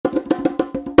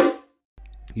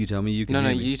You tell me you can No,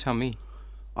 hear me. you tell me.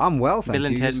 I'm well, thank Bill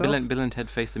and you. Ted, Yourself? Bill and Ted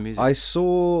Face the Music. I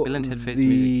saw Bill and Ted Face the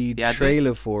Music. The advert?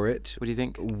 trailer for it. What do you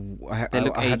think? They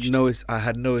look aged. I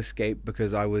had no escape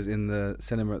because I was in the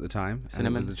cinema at the time. and it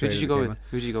Cinnamon. was the Who trailer did you that go came with? out.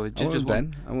 Who did you go with? I went Just with one?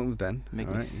 Ben. I went with Ben. Make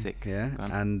me alright? sick. Yeah, Go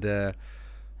on. and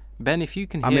Ben, if you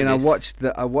can I hear mean, this,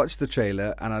 I watched the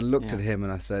trailer and I looked Yeah. at him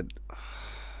and I said,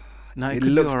 no, it could be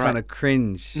looks alright. kind of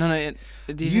cringe. No,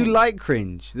 do You think- like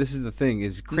cringe. This is the thing.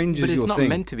 Is cringe but is it's your not thing.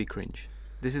 meant to be cringe.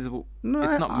 This is No,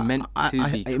 it's not meant to be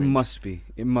It cringe. must be.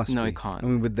 It must No, be. it can't. I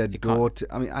mean, with their It can't. daughter.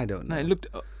 I mean, I don't know. No, it looked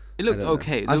I don't know.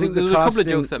 okay. I think There the was a couple of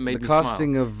casting- jokes that made the me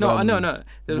casting smile. of No, there was a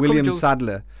couple William of jokes-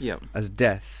 Sadler Yeah, as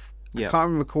Death. yeah. I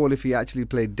can't recall if he actually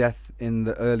played Death in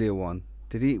the earlier one.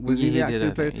 Did he? Was Yeah, he did, actually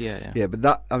I play? think. Yeah. Yeah, but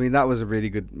that was a really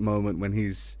good moment when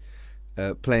he's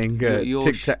playing Your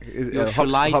tic tac, Your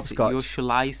hopscotch.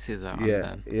 slices are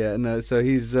undone. Yeah. No, so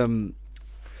he's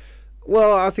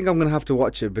well, I think I'm gonna have to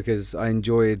watch it because I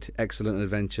enjoyed Excellent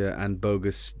Adventure and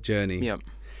Bogus Journey. Yeah.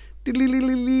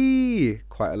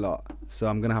 Quite a lot. So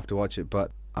I'm gonna have to watch it,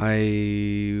 but I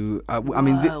mean,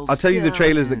 Wild I'll tell you the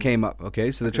trailers that Stallions. came up.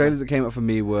 Okay, so the Okay. trailers that came up for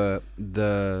me were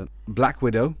the Black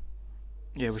Widow.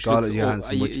 Yeah, which Scarlett looks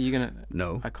Johansson, Are which- you gonna?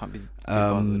 No. I can't be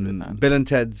bothered with that. Bill and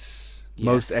Ted's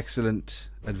Most Yes. Excellent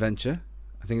Adventure.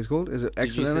 I think it's called. Is it you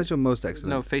Excellent say- Adventure or Most Excellent?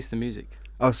 No, Face the Music.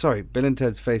 Oh, sorry. Bill and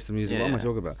Ted's Face the Music. What am I Yeah.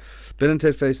 talking about? Bill and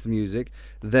Ted Face the Music.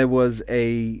 There was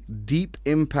a Deep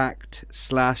Impact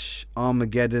 /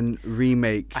 Armageddon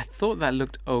remake. I thought that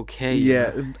looked okay.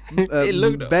 Yeah, It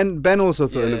looked- Ben also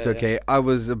thought it looked Yeah. okay. I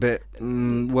was a bit.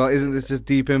 Well, isn't this just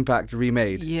Deep Impact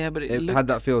remade? Yeah, but it It looked, had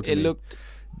that feel to it me. looked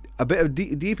A bit of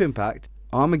Deep Impact,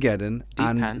 Armageddon,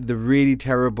 Deepan. and the really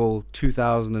terrible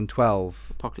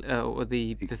 2012. or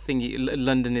the thing.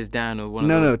 London is down or one. of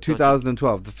No, those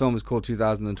 2012. The film is called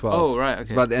 2012. Oh, right,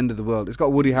 It's okay. about the end of the world. It's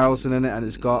got Woody Harrelson in it, and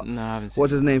it's got No, I haven't seen.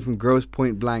 what's it. his name from Gross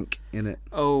Point Blank in it,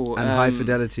 Oh, and High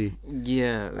Fidelity.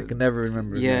 Yeah. I can never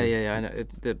remember his Yeah, name. I know.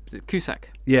 The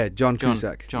Cusack. Yeah, John John,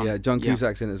 Cusack. John, Yeah, John yeah.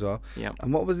 Cusack's in it as well. Yeah.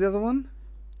 And what was the other one?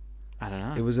 I don't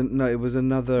know. It was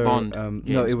another Bond. no,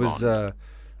 James it was Bond.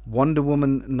 Wonder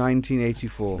Woman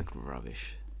 1984. Look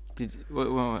rubbish.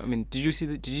 I mean, did you see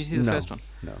the No. first one?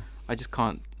 No. I just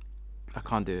can't. I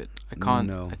can't do it. I can't.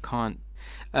 No. I can't.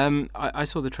 I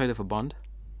saw the trailer for Bond.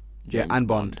 Yeah, James and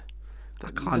Bond. I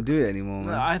That can't do looks- it anymore,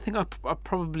 man. I think I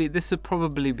probably this would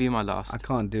probably be my last. I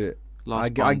can't do it. Last I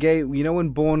Bond. gave, you know, when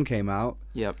Bourne came out,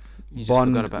 Yep. You just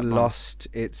Bond forgot about Bond. lost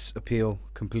its appeal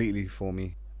completely for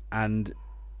me, and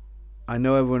I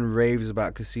know everyone raves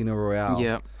about Casino Royale.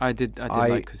 Yeah, I did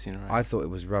like Casino Royale. I thought it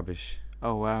was rubbish.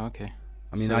 Oh wow, okay.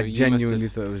 I mean, So I you must genuinely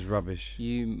have- thought it was rubbish.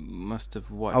 You must have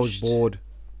watched. I was bored.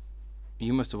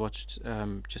 You must have watched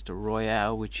just a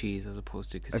Royale with cheese as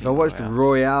opposed to Casino If I watched Royale.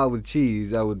 Royale with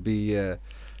cheese, I would be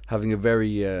having a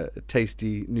very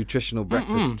tasty, nutritional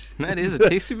breakfast. That is a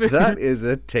tasty burger. That is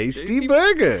a tasty Tasty-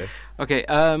 burger. Okay,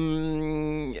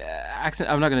 accent.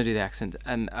 I'm not going to do the accent,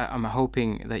 and I'm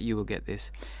hoping that you will get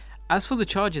this. As for the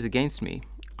charges against me,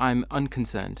 I'm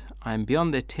unconcerned. I am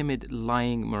beyond their timid,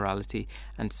 lying morality,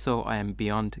 and so I am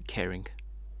beyond caring.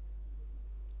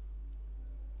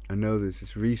 I know this.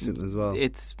 It's recent as well.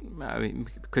 I mean,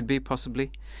 could be,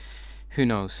 possibly. Who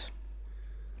knows?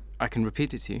 I can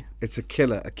repeat it to you. It's a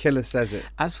killer. A killer says it.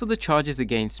 As for the charges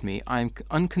against me, I am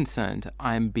unconcerned.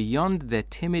 I am beyond their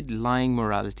timid, lying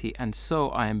morality, and so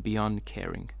I am beyond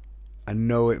caring. I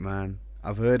know it, man.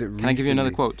 I've heard it recently. Can I give you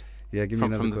another quote? Yeah, give me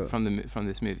from, another quote. from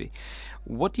this movie?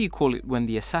 What do you call it when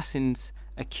the assassins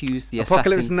accuse the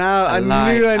Apocalypse assassin? Now. I a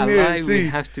lie, knew a lie it. we See,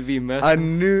 have to be I merciful.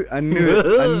 knew it. I knew Yeah,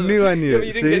 but it.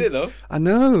 you See? didn't get it though. I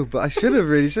know, but I should have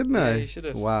really, shouldn't I? Yeah, you should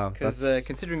have. Wow. Because That's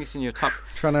considering it's in your top,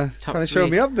 trying top to show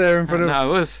three. me up there in front of no, I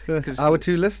was. 'Cause- our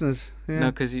two listeners. Yeah.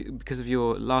 No, because of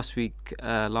your last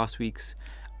week's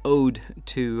ode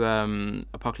to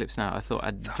Apocalypse Now, I thought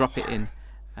I'd drop it in,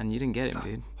 and you didn't get it,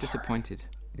 dude. Disappointed.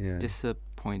 Yeah.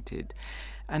 Disappointed.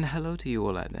 And hello to you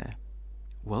all out there.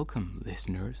 Welcome,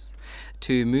 listeners,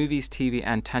 to Movies, TV,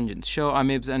 and Tangents show. I'm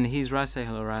Ibs, and he's Raz. Say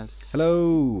hello, Raz.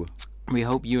 Hello. We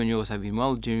hope you and yours have been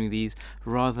well during these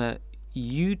rather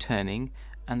U-turning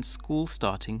and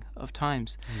school-starting of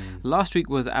times. Last week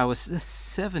was our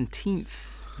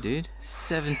 17th, dude.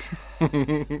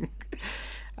 17th.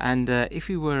 And if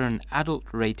we were an adult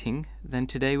rating, then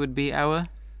today would be our...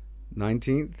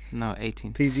 19th. No,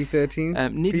 18th.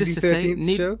 PG-13. Needless to say,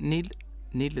 PG-13th show.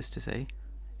 needless to say,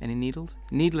 any needles?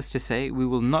 Needless to say, we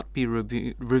will not be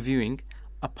reviewing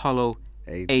Apollo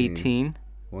 18,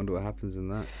 Wonder what happens in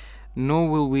that. nor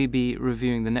will we be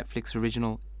reviewing the Netflix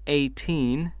original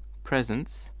 18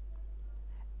 Presents,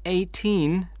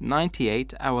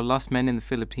 1898, Our Lost Men in the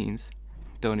Philippines,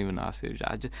 Don't even ask it.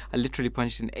 I literally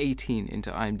punched in 18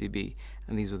 into IMDb,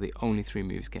 and these were the only 3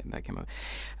 movies that came out.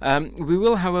 We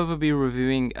will, however, be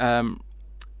reviewing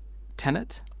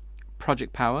Tenet,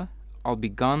 Project Power, I'll Be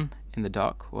Gone in the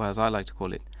Dark, or as I like to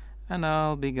call it, and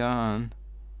I'll Be Gone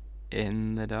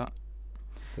in the Dark.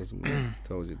 Doesn't work.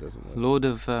 Told you it doesn't work. Lord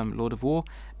of War,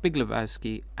 Big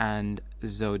Lebowski, and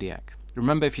Zodiac.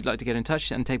 Remember, if you'd like to get in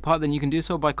touch and take part, then you can do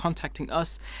so by contacting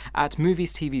us at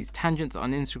Movies TV's Tangents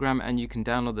on Instagram, and you can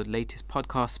download the latest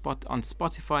podcast on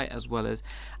Spotify as well as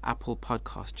Apple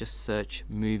Podcasts. Just search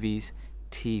Movies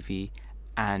TV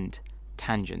and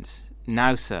Tangents.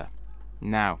 Now, sir,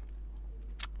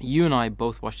 you and I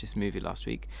both watched this movie last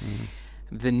week. Mm-hmm.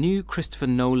 The new Christopher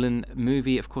Nolan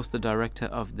movie, of course, the director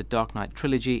of the Dark Knight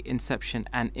trilogy, Inception,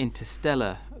 and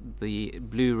Interstellar, the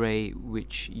Blu-ray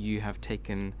which you have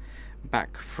taken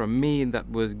back from me, that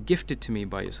was gifted to me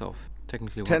by yourself.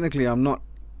 Technically, I'm not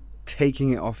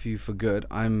taking it off you for good.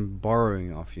 I'm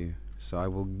borrowing it off you, so I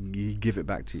will give it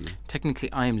back to you.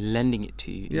 Technically, I am lending it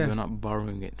to you. Yeah. You're not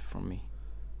borrowing it from me.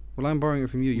 Well, I'm borrowing it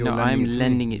from you. No, I'm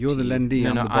lending it to you. You're the lendee.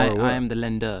 I'm the borrower. I am the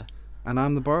lender. And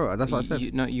I'm the borrower. That's what I said.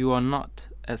 You are not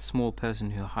a small person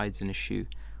who hides in a shoe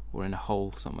or in a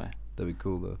hole somewhere. That'd be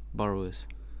cool, though. Borrowers.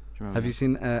 Have you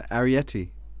seen Arrietty?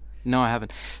 No, I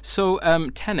haven't. So,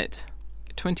 Tenet,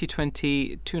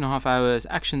 2020, 2.5 hours,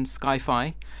 action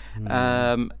sci-fi.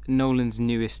 Nolan's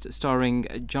newest, starring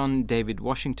John David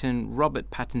Washington,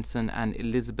 Robert Pattinson, and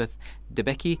Elizabeth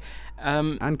Debicki.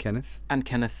 And Kenneth.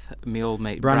 My old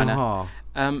mate Branagh.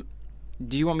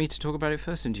 Do you want me to talk about it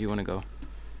first, and do you want to go?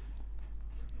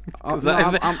 No,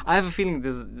 I have a feeling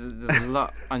there's a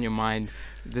lot on your mind.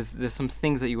 There's some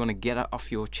things that you want to get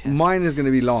off your chest. Mine is going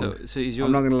to be long. So is yours?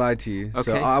 I'm not going to lie to you.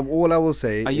 Okay. So all I will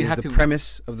say is the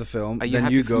premise of the film.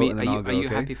 Then you go, and then I'll go. Are you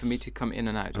happy for me to come in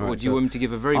and out, or do you want me to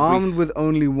give a very brief? Armed with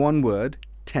only one word,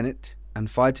 Tenet, and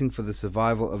fighting for the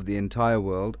survival of the entire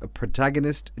world, a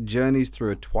protagonist journeys through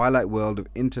a twilight world of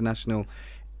international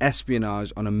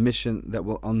espionage on a mission that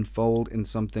will unfold in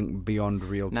something beyond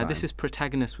real time. Now, this is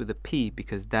protagonist with a P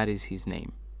because that is his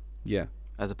name. Yeah.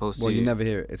 As opposed to... Well, you never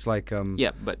hear it. It's like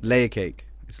but Layer Cake.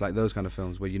 It's like those kind of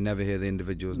films where you never hear the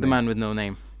individual's name. The man with no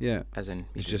name. Yeah. As in...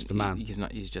 He's just the man.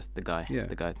 He's just the guy. Yeah.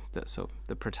 The guy. So,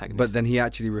 the protagonist. But then he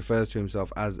actually refers to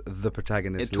himself as the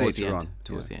protagonist later on.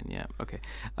 Towards the end, yeah. Okay.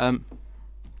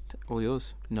 All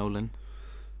yours. Nolan.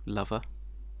 Lover.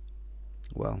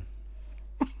 Well...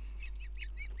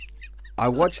 I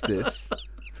watched this.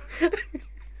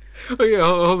 Okay,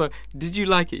 hold on. Did you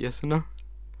like it, yes or no?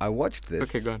 I watched this.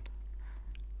 Okay, go on.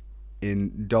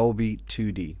 In Dolby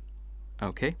 2D.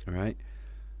 Okay. All right.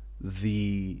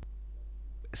 The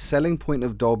selling point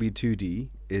of Dolby 2D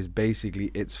is basically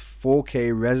it's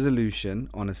 4K resolution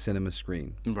on a cinema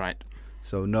screen. Right.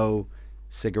 So no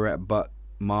cigarette butt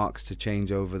marks to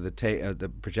change over the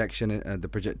projection,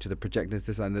 to the projectors.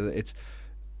 This and that. It's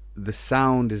the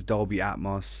sound is Dolby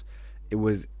Atmos. It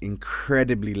was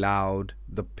incredibly loud.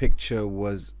 The picture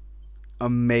was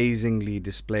amazingly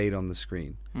displayed on the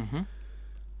screen. Mm-hmm.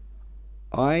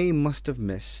 I must have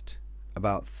missed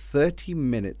about 30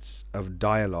 minutes of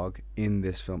dialogue in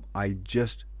this film. I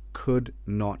just could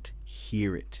not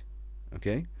hear it.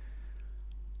 Okay?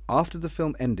 After the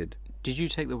film ended... Did you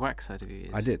take the wax out of your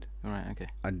ears? I did. All right, okay.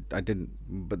 I didn't,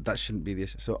 but that shouldn't be the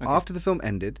issue. So after the film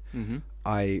ended,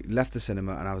 I left the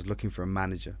cinema and I was looking for a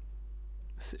manager.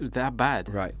 That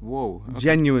bad? Right. Whoa. Okay.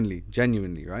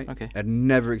 Genuinely, right? Okay. I'd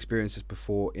never experienced this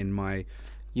before in my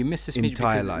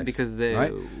entire life. Because the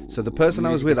right? So the person I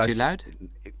was with, too loud?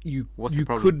 You the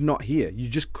problem? could not hear. You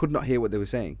just could not hear what they were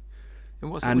saying.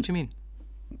 And what do you mean?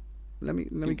 Let me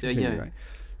continue, right?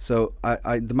 So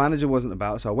the manager wasn't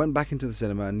about, so I went back into the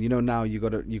cinema, and now you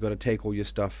gotta take all your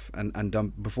stuff and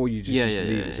dump before you just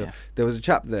leave it. So there was a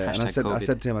chap there, and I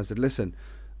said to him, listen,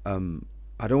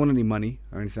 I don't want any money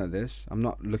or anything like this. I'm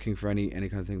not looking for any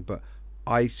kind of thing, but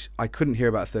I couldn't hear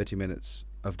about 30 minutes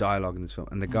of dialogue in this film,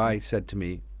 and the guy said to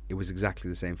me it was exactly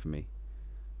the same for me,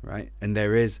 right? And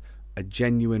there is a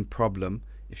genuine problem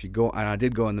if you go, and I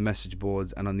did go on the message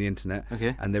boards and on the internet,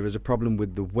 and there is a problem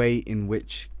with the way in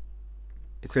which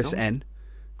Chris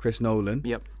Nolan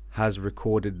has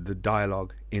recorded the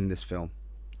dialogue in this film,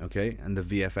 okay, and the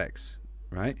VFX,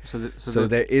 right? So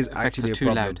there is actually a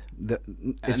problem. Loud.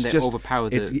 It's just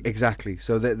overpowered. Exactly.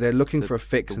 So they're looking for a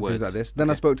fix and things like this.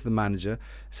 Then I spoke to the manager,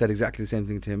 said exactly the same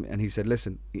thing to him, and he said,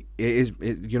 "Listen,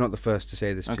 you're not the first to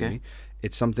say this to me.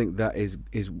 It's something that is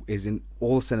in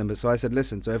all cinemas." So I said,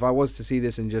 "Listen, so if I was to see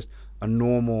this in just a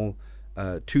normal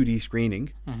 2D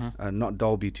screening, not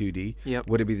Dolby 2D,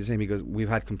 would it be the same?" He goes, "We've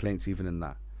had complaints even in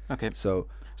that." Okay. So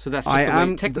that's just the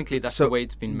way, technically that's the way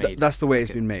it's been made. That's the way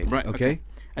it's been made. Right. Okay.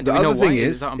 And the other thing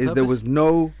is there was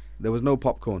no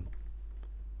popcorn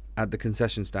at the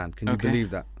concession stand. Can you believe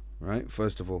that? Right.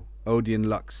 First of all, Odeon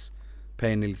Lux,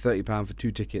 paying nearly £30 for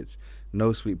 2 tickets,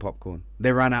 no sweet popcorn.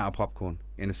 They ran out of popcorn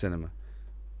in a cinema,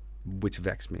 which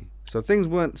vexed me. So things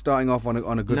weren't starting off on a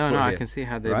good foot. No, here, I can see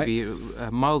how they'd be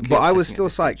mildly. But I was still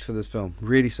psyched for this film.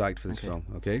 Really psyched for this film.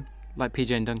 Okay. Like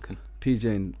PJ and Duncan.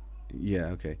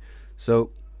 Okay.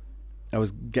 So I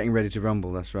was getting ready to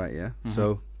rumble. That's right. Yeah. Mm-hmm.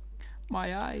 So.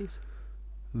 My eyes.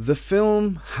 The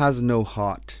film has no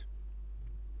heart.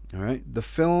 All right. The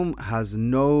film has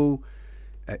no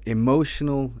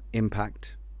emotional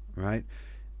impact. Right.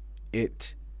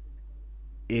 It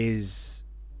is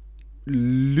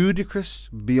ludicrous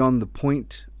beyond the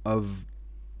point of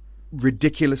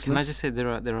ridiculousness. Can I just say there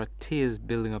are tears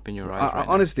building up in your eyes? Right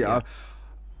honestly, now?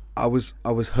 I was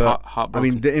hurt. Heartbroken. I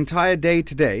mean, the entire day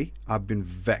today, I've been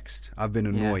vexed. I've been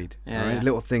annoyed.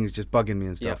 Little things just bugging me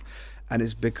and stuff, and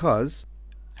it's because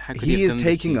he is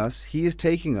taking us. He is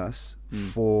taking us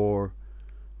for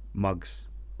mugs.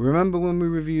 Remember when we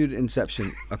reviewed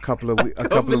Inception a couple of weeks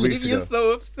ago? You're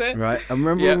so upset. Right? I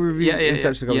remember when we reviewed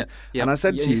Inception and I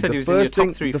said to you,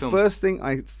 the first thing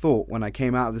I thought when I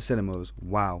came out of the cinema was,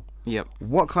 wow,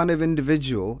 what kind of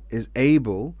individual is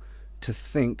able to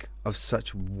think of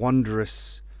such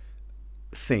wondrous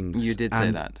things? You did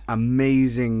say that.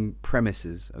 Amazing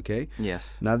premises, okay?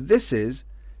 Yes. Now this is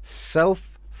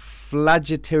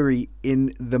self-flagellatory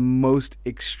in the most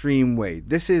extreme way.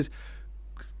 This is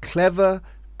clever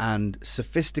and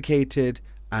sophisticated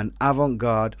and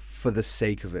avant-garde for the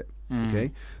sake of it.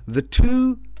 Okay, the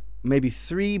 2, maybe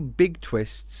 3 big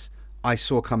twists I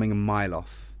saw coming a mile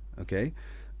off. Okay,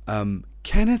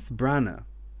 Kenneth Branagh,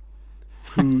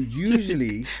 who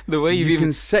usually the way you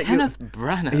can set Kenneth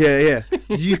Branagh.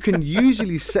 You can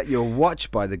usually set your watch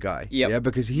by the guy.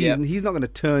 Because he's not going to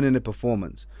turn in a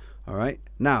performance. All right.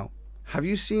 Now, have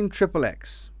you seen Triple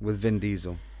X with Vin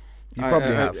Diesel? You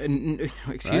probably have.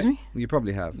 Excuse me? You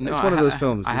probably have. No, it's one of those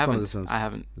films. I haven't. One of those films. I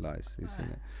haven't. Lies. He's seen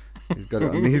it. He's got it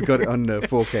on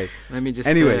 4K. Let me just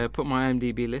put my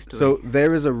IMDb list away. So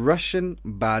there is a Russian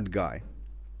bad guy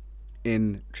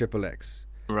in Triple X.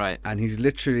 Right. And he's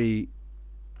literally,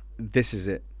 this is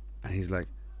it. And he's like,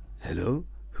 hello?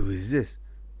 Who is this?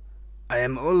 I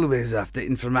am always after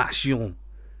information.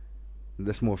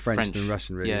 That's more French than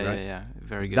Russian, really, right? Yeah.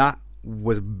 Very good. That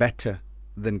was better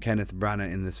than Kenneth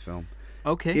Branagh in this film.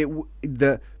 Okay.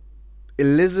 The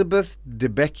Elizabeth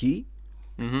Debicki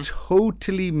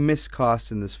totally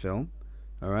miscast in this film.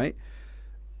 All right.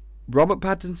 Robert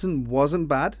Pattinson wasn't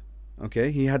bad.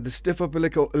 Okay, he had the stiff upper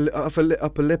lip.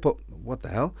 What the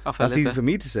hell? That's easy for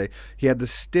me to say. He had the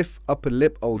stiff upper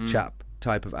lip, old chap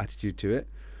type of attitude to it.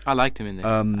 I liked him in this.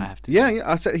 I have to say.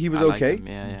 I said he was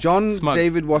okay. John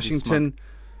David Washington.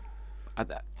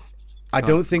 I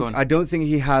don't think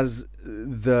he has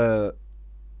the.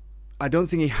 I don't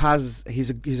think he has.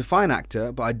 He's a fine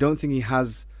actor, but I don't think he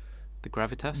has the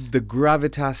gravitas. The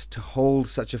gravitas to hold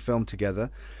such a film together.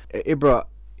 Ibra,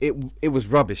 it was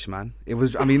rubbish, man. It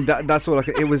was. I mean, that's all I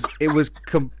can. It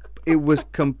was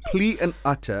complete and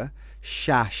utter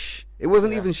shash. It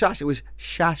wasn't even shash. It was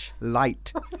shash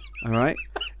light. All right,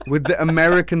 with the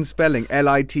American spelling,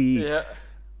 LITE. Yeah.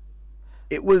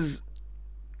 It was.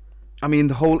 I mean,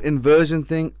 the whole inversion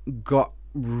thing got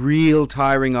real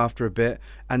tiring after a bit,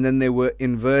 and then they were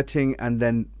inverting, and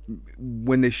then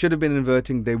when they should have been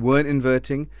inverting, they weren't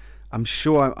inverting. I'm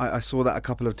sure I saw that a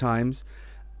couple of times.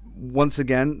 Once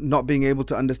again, not being able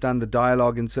to understand the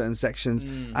dialogue in certain sections,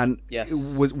 and it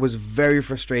was very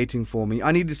frustrating for me.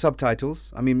 I needed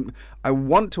subtitles. I mean, I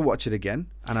want to watch it again,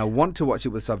 and I want to watch it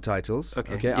with subtitles.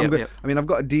 Okay. I mean, I've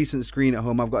got a decent screen at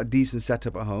home. I've got a decent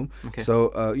setup at home. Okay.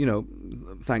 So,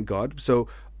 thank God. So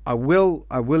I will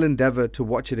endeavor to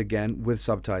watch it again with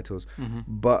subtitles.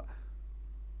 But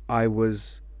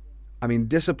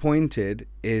disappointed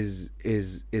is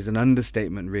an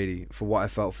understatement, really, for what I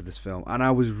felt for this film. And I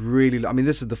was really,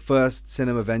 this is the first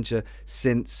cinema venture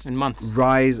since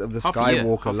Rise of the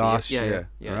Skywalker last year,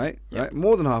 right? Right,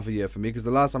 more than half a year for me, because the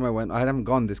last time I went, I haven't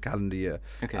gone this calendar year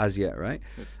as yet, right?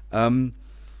 And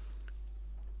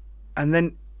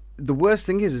then the worst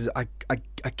thing is I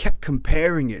kept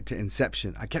comparing it to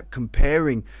Inception. I kept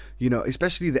comparing,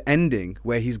 especially the ending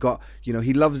where he's got,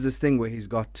 he loves this thing where he's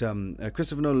got,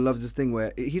 Christopher Nolan loves this thing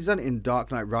where he's done it in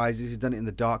Dark Knight Rises, he's done it in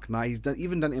The Dark Knight, he's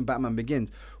even done it in Batman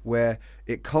Begins, where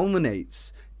it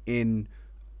culminates in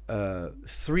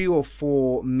 3 or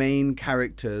 4 main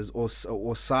characters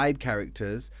or side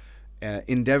characters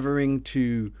endeavoring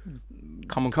to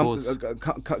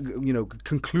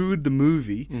conclude the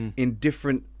movie in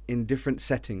different in different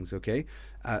settings. Okay,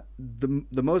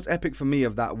 the most epic for me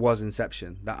of that was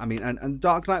Inception. And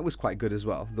Dark Knight was quite good as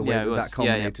well. The way that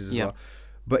culminated as well.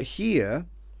 But here,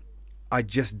 I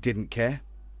just didn't care.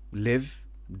 Live,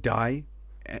 die,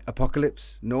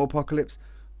 apocalypse, no apocalypse.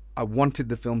 I wanted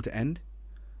the film to end.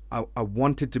 I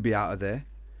wanted to be out of there,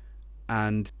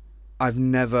 and I've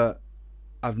never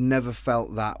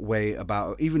felt that way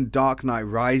about even Dark Knight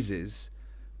Rises.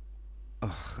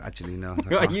 Oh, actually, no.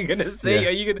 What are you gonna say? Yeah.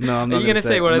 Are you gonna? No, I'm not are you gonna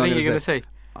say what I think you're gonna say?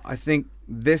 I think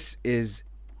this is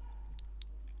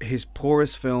his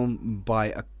poorest film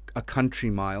by a country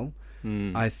mile.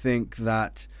 I think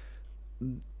that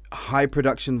high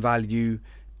production value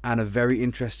and a very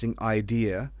interesting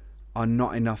idea are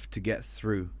not enough to get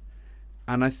through.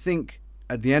 And I think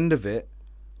at the end of it,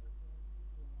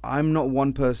 I'm not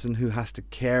one person who has to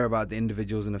care about the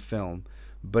individuals in a film.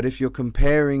 But if you're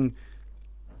comparing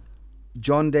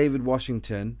John David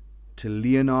Washington to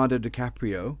Leonardo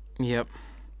DiCaprio, yep,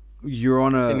 you're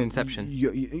on a in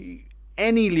Inception.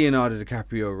 Any Leonardo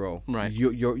DiCaprio role, right?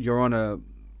 You're on a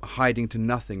hiding to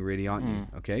nothing, really, aren't you?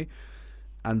 Okay.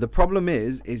 And the problem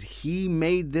is he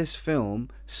made this film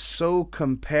so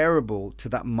comparable to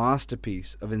that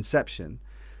masterpiece of Inception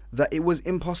that it was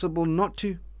impossible not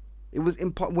to. It was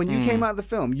when you came out of the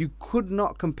film, you could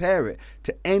not compare it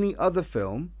to any other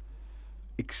film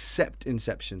except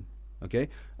Inception. Okay?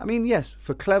 I mean, yes,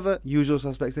 for clever Usual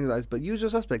Suspects, things like this, but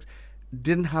Usual Suspects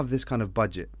didn't have this kind of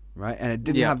budget, right? And it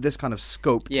didn't have this kind of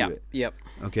scope to it. Yep.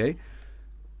 Okay?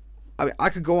 I mean, I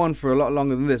could go on for a lot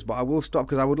longer than this, but I will stop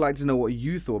because I would like to know what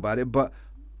you thought about it. But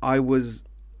I was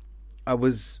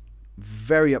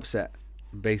very upset,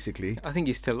 basically. I think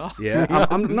you still are. Yeah,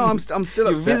 I'm still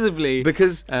upset. Visibly,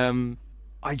 because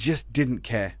I just didn't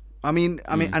care. I mean,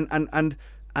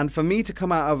 and for me to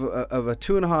come out of a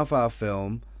 2.5 hour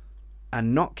film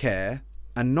and not care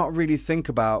and not really think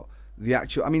about the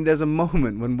actual. I mean, there's a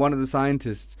moment when one of the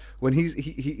scientists, when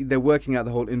they're working out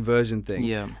the whole inversion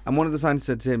thing, and one of the scientists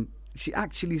said to him, she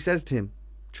actually says to him,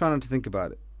 "Try not to think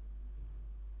about it."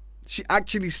 She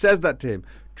actually says that to him.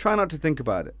 Try not to think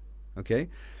about it. Okay,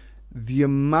 the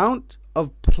amount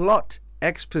of plot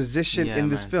exposition in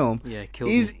this film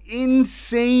is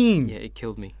insane. Yeah, it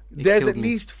killed me. There's at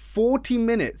least 40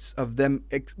 minutes of them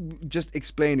just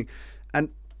explaining, and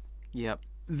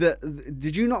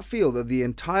did you not feel that the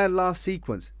entire last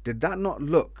sequence, did that not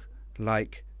look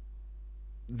like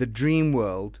the dream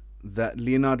world that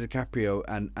Leonardo DiCaprio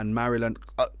and Marilyn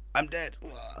I'm dead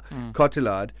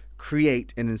Cotillard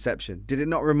create in Inception? Did it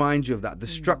not remind you of that? The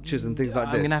structures and things like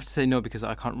this? I'm gonna have to say no because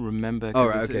I can't remember. All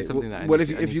right, okay. It's something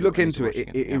if you look into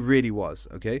it, it really was,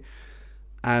 okay?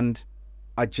 And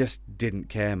I just didn't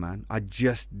care, man. I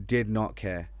just did not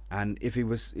care. And if he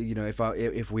was,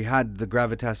 if we had the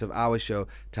gravitas of our show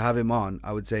to have him on,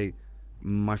 I would say,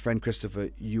 my friend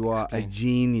Christopher, you are a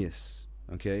genius,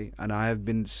 okay? And I have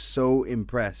been so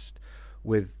impressed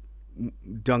with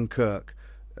Dunkirk,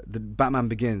 the Batman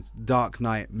Begins, Dark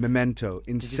Knight, Memento,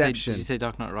 Inception. Did you say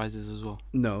Dark Knight Rises as well?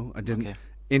 No, I didn't. Okay.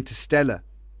 Interstellar,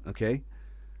 okay?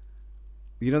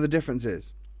 You know the difference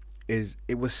is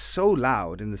it was so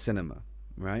loud in the cinema,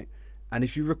 right? And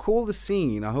if you recall the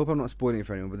scene, I hope I'm not spoiling it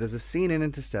for anyone, but there's a scene in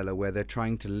Interstellar where they're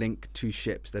trying to link two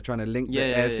ships. They're trying to link the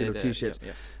airsuit of two ships.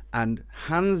 Yeah. And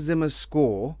Hans Zimmer's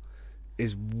score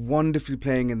is wonderfully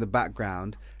playing in the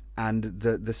background, and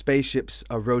the spaceships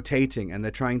are rotating, and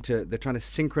they're trying to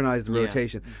synchronize the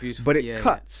rotation. Beautiful. But it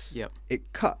cuts. Yeah.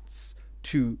 It cuts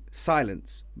to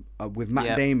silence with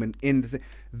Matt Damon in the thing.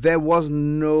 There was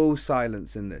no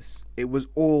silence in this. It was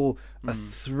all a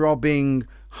throbbing,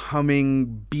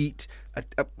 humming beat,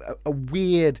 a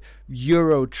weird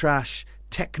Euro trash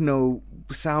techno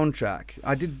soundtrack.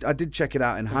 I did check it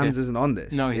out, and Hans isn't on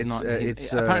this. No, he's not.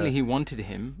 Apparently he wanted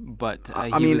him, but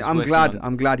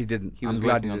I'm glad he didn't. He was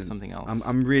working on something else.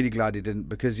 I'm really glad he didn't,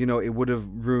 because it would have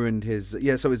ruined his.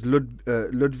 So it's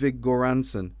Ludwig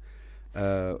Göransson,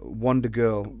 Wonder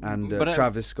Girl, and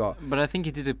Travis Scott. But I think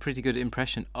he did a pretty good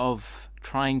impression of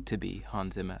trying to be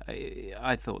Hans Zimmer.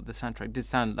 I thought the soundtrack did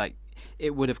sound like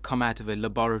it would have come out of a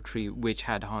laboratory which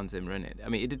had Hans Zimmer in it. I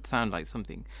mean, it did sound like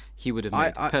something he would have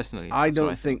made personally. I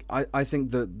think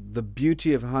the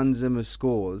beauty of Hans Zimmer's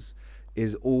scores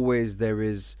is always there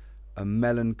is a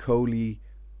melancholic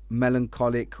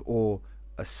or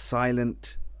a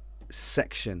silent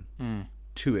section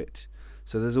to it.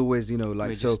 So there's always,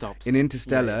 like, so in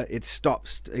Interstellar, it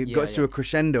stops. It goes to a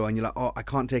crescendo, and you're like, oh, I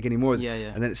can't take any more of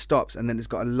this. And then it stops, and then it's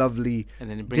got a lovely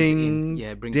ding,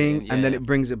 ding, and then it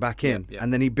brings it back in,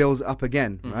 and then he builds up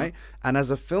again, right? And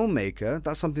as a filmmaker,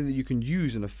 that's something that you can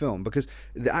use in a film, because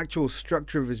the actual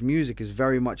structure of his music is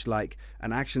very much like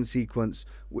an action sequence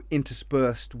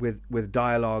interspersed with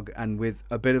dialogue and with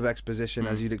a bit of exposition,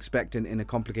 as you'd expect in a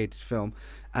complicated film.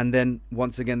 And then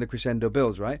once again the crescendo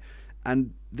builds, right?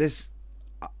 And this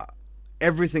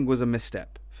everything was a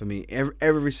misstep for me.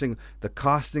 Every single, the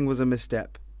casting was a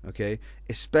misstep, okay?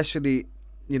 Especially,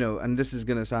 and this is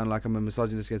gonna sound like I'm a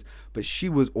misogynist, but she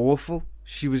was awful.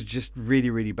 She was just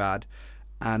really, really bad.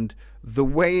 And the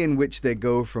way in which they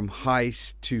go from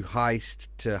heist to heist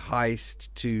to heist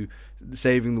to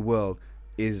saving the world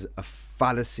is a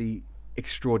fallacy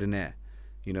extraordinaire.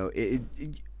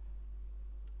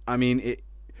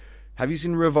 Have you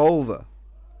seen Revolver?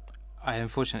 I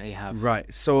unfortunately have.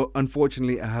 Right. So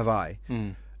unfortunately have I.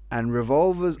 And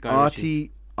Revolver's arty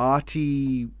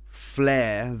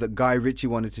flair that Guy Ritchie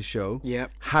wanted to show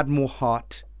had more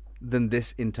heart than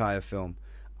this entire film.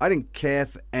 I didn't care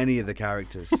for any of the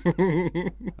characters. All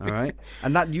right?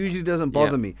 And that usually doesn't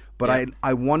bother me. But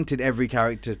I wanted every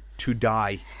character to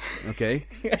die. Okay?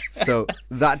 So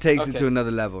that takes it to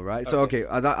another level, right? So,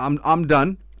 I'm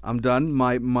done.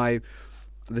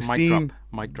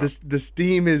 The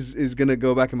steam is going to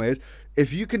go back in my ears.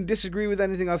 If you can disagree with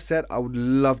anything I've said, I would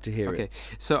love to hear it. Okay,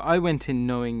 so I went in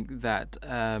knowing that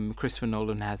Christopher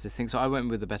Nolan has this thing. So I went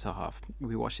with the better half.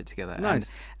 We watched it together.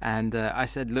 Nice. And I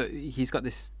said, look, he's got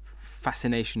this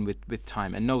fascination with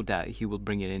time, and no doubt he will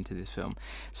bring it into this film.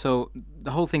 So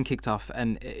the whole thing kicked off,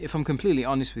 and if I'm completely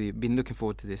honest with you, been looking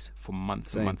forward to this for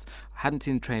months and months. Hadn't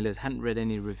seen trailers, hadn't read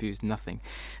any reviews, nothing.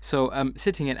 So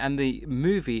sitting in, and the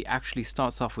movie actually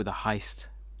starts off with a heist.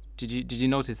 Did you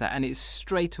notice that? And it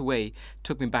straight away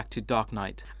took me back to Dark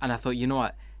Knight, and I thought, you know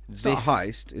what? It's not a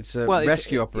heist. It's a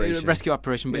rescue operation. A rescue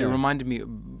operation, but it reminded me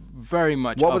very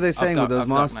much. What were they saying with those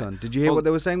masks on? Did you hear what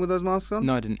they were saying with those masks on?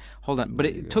 No, I didn't. Hold on. But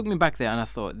it took me back there, and I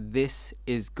thought, this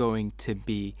is going to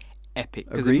be epic.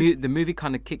 Because the movie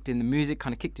kind of kicked in, the music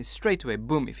kind of kicked in straight away.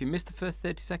 Boom. If you missed the first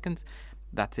 30 seconds,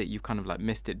 that's it. You've kind of like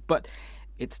missed it. But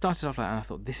it started off like, and I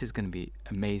thought, this is going to be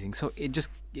amazing. So the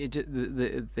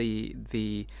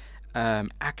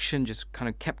action just kind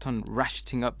of kept on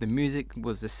ratcheting up. The music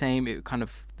was the same. It kind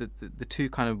of the two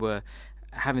kind of were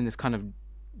having this kind of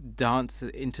dance,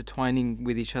 intertwining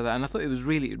with each other, and I thought it was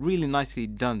really, really nicely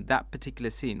done, that particular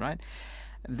scene, right?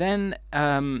 Then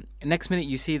next minute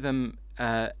you see them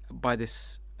by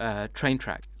this train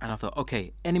track, and I thought,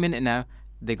 okay, any minute now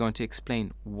they're going to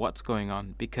explain what's going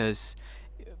on, because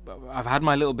I've had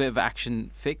my little bit of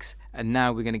action fix, and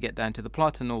now we're going to get down to the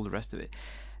plot and all the rest of it.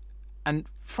 And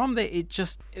from there, it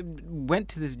went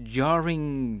to this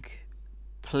jarring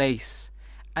place,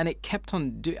 and it kept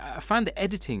on I found the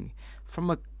editing, from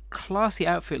a classy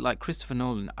outfit like Christopher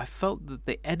Nolan, I felt that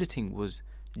the editing was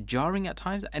jarring at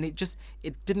times, and it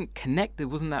didn't connect. There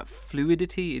wasn't that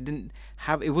fluidity.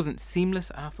 It wasn't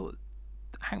seamless. And I thought,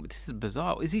 hang on, this is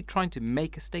bizarre. Is he trying to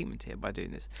make a statement here by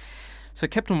doing this? So I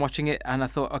kept on watching it, and I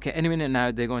thought, okay, any minute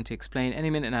now they're going to explain. Any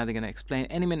minute now they're going to explain.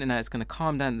 Any minute now it's going to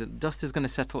calm down. The dust is going to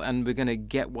settle, and we're going to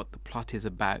get what the plot is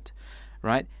about,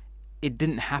 right? It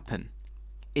didn't happen.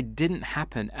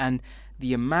 And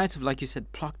the amount of, like you said,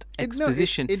 plot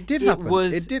exposition. It did happen.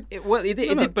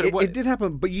 It did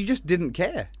happen, but you just didn't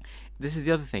care. This is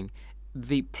the other thing.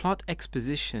 The plot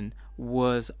exposition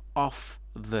was off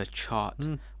the chart.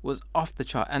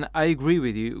 And I agree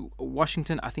with you.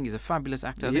 Washington, I think, is a fabulous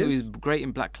actor. I think he was great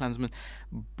in BlacKkKlansman,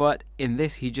 but in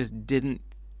this he just didn't.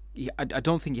 I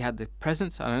don't think he had the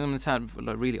presence. I don't want to sound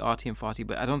really arty and farty,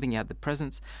 but I don't think he had the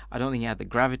presence. I don't think he had the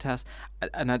gravitas,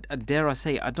 and I dare I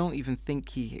say, I don't even think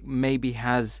he maybe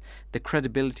has the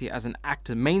credibility as an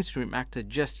actor, mainstream actor,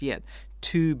 just yet,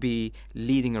 to be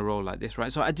leading a role like this,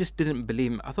 right? So I just didn't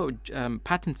believe him. I thought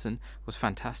Pattinson was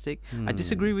fantastic. I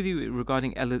disagree with you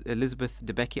regarding Elizabeth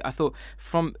Debicki. I thought,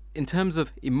 in terms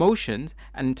of emotions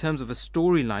and in terms of a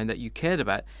storyline that you cared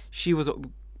about, she was,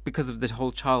 because of the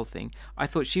whole child thing, I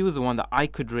thought she was the one that I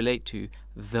could relate to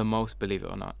the most, believe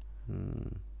it or not.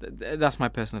 That's my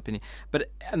personal opinion. But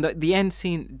the end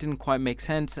scene didn't quite make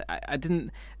sense. I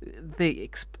didn't.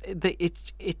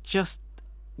 It just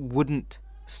wouldn't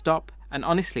stop. And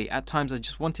honestly, at times I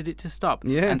just wanted it to stop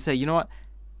and say, you know what,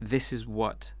 this is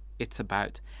what it's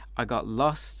about. I got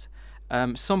lost.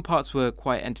 Some parts were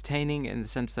quite entertaining in the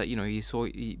sense that,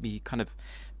 he kind of,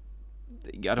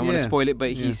 I don't want to spoil it,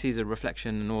 but he sees a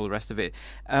reflection and all the rest of it.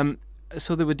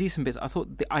 So there were decent bits. I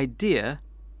thought the idea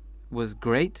was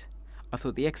great. I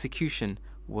thought the execution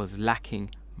was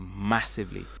lacking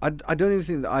massively. I don't even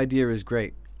think the idea is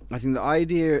great. I think the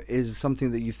idea is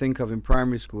something that you think of in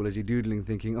primary school as you're doodling,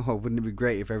 thinking, oh, wouldn't it be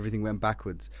great if everything went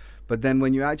backwards? But then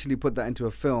when you actually put that into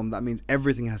a film, that means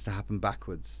everything has to happen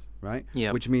backwards, right?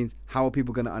 Yeah. Which means, how are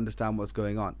people going to understand what's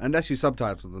going on? Unless you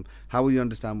subtitle them, how will you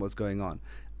understand what's going on?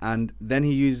 And then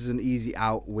he uses an easy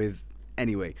out with,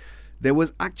 anyway, there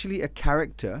was actually a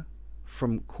character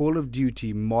from Call of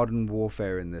Duty Modern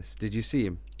Warfare in this. Did you see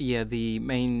him? Yeah, the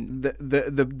main...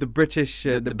 The British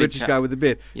the British guy with the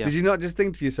beard. Yeah. Did you not just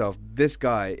think to yourself, this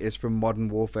guy is from Modern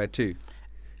Warfare 2?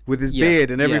 With his beard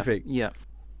and everything. Yeah.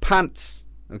 Pants.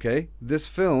 Okay? This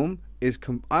film is...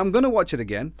 I'm going to watch it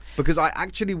again because I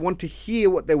actually want to hear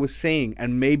what they were saying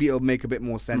and maybe it'll make a bit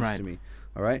more sense to me.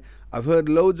 All right? I've heard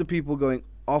loads of people going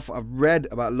off... I've read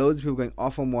about loads of people going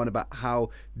off on one about how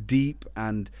deep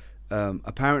and...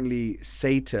 apparently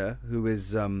SATA, who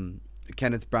is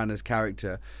Kenneth Branagh's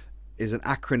character, is an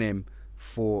acronym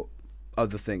for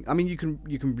other things. I mean, you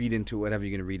can read into whatever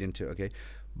you're going to read into, okay?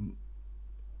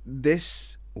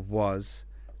 This was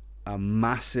a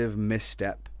massive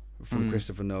misstep from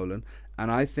Christopher Nolan, and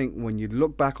I think when you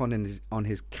look back on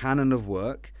his canon of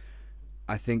work,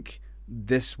 I think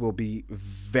this will be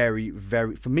very,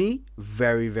 very, for me,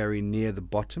 very, very near the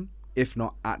bottom, if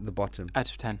not at the bottom. Out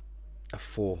of 10. A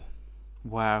 4.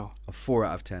 Wow. A 4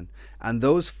 out of 10. And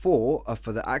those 4 are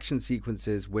for the action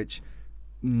sequences which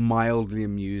mildly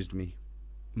amused me,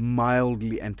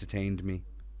 mildly entertained me.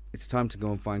 It's time to go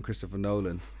and find Christopher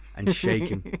Nolan and shake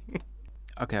him.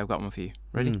 Okay, I've got one for you.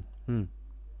 Ready? Do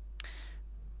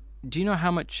you know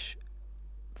how much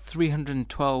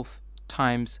 312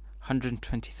 times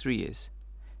 123 is?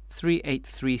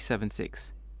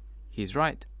 38376. He's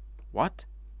right. What?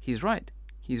 He's right.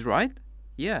 He's right?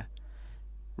 Yeah.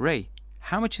 Ray,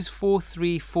 how much is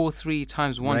 4343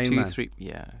 times 123?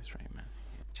 Yeah, that's Rayman.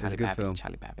 It's a good film.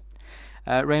 Charlie Babbitt.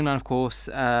 Rayman, of course,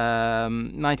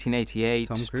 1988.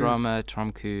 Drama,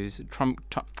 Tom Cruise. Tom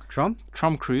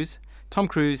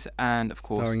Cruise, and of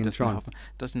course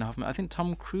Dustin Hoffman. I think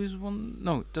Tom Cruise won.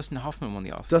 No, Dustin Hoffman won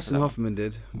the Oscar. Dustin Hoffman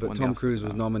did, but Tom Cruise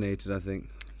was nominated, I think.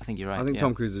 I think you're right. I think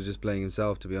Tom Cruise was just playing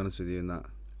himself, to be honest with you, in that.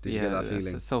 Did you get that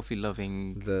feeling?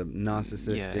 Selfie-loving. The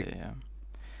narcissistic. Yeah.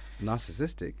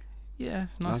 Narcissistic? Yeah,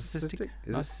 it's narcissistic.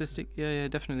 Narcissistic. It? Yeah,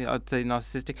 definitely. I'd say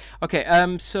narcissistic. Okay,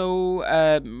 so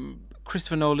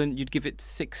Christopher Nolan, you'd give it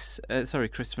 6.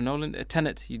 Christopher Nolan.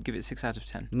 Tenet, you'd give it 6 out of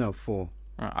 10. No, 4.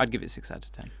 All right, I'd give it 6 out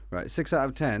of 10. Right, 6 out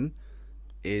of 10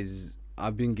 is...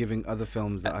 I've been giving other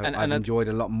films that I've enjoyed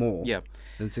a lot more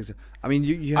than 6. I mean,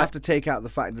 you have to take out the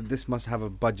fact that this must have a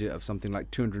budget of something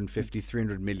like 250,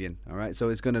 300 million. All right, so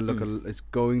it's going to look it's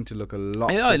going to look a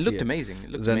lot. It looked amazing. It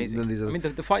looked amazing. I mean,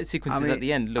 the fight sequences at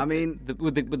the end. Looked,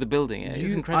 with the building,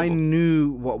 it's incredible. I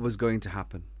knew what was going to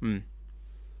happen.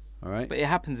 All right, but it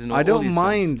happens in all I don't these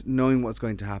mind films. Knowing what's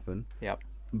going to happen. Yep.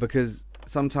 Because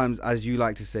sometimes, as you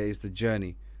like to say, it's the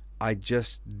journey. I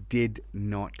just did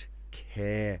not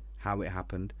care how it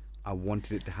happened. I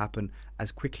wanted it to happen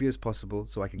as quickly as possible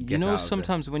so I could get out of there.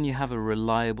 Sometimes when you have a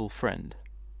reliable friend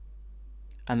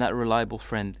and that reliable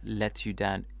friend lets you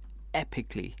down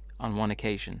epically on one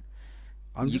occasion.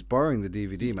 I'm just borrowing the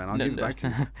DVD, man. I'll give it back to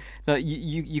you. No,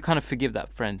 you kind of forgive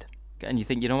that friend and you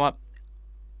think, you know what?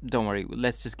 Don't worry,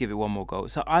 let's just give it one more go.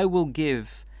 So I will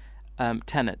give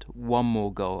Tenet one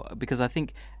more go because I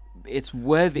think it's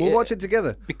worthy. We'll watch it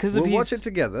together. We'll watch it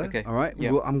together. Okay. All right.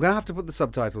 Yep. I'm gonna have to put the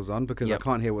subtitles on because I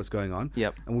can't hear what's going on.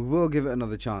 Yep. And we will give it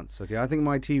another chance. Okay. I think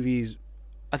my TV's.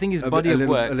 I think his body of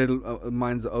work.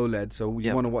 Mine's OLED, so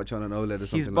you want to watch on an OLED or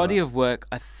something. His body of work,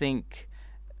 I think,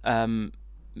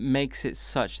 makes it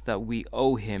such that we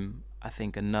owe him, I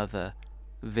think, another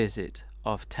visit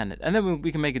of Tenet, and then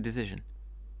we can make a decision.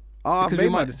 Oh, I've made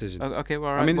my decision. Okay,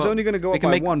 well, all right. I mean, it's only going to go up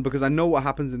by 1 because I know what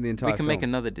happens in the entire film. We can make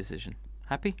another decision.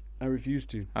 Happy? I refuse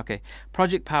to. Okay.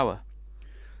 Project Power.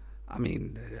 I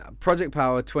mean, Project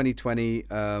Power 2020,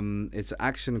 it's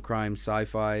action, crime,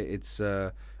 sci-fi. It's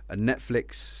a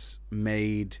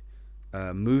Netflix-made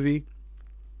movie.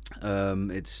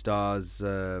 It stars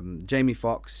Jamie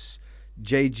Foxx,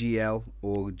 JGL,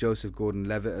 or Joseph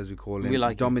Gordon-Levitt, as we call him. We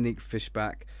like Dominique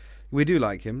Fishback. We do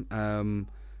like him.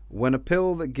 When a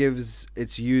pill that gives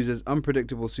its users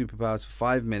unpredictable superpowers for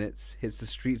 5 minutes hits the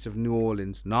streets of New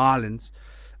Orleans,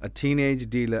 a teenage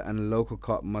dealer and a local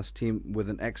cop must team with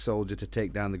an ex-soldier to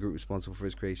take down the group responsible for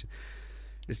its creation.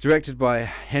 It's directed by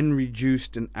Henry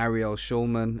Joost and Ariel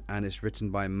Schulman, and it's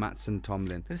written by Mattson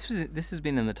Tomlin. This has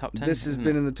been in the top 10. This has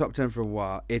been in the top 10 for a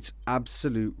while. It's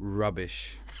absolute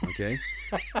rubbish. Okay.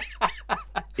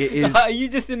 It is. Are you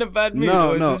just in a bad mood?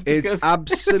 No. It's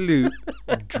absolute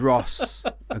dross.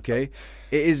 Okay.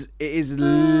 It is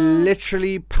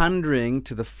literally pandering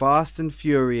to the Fast and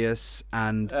Furious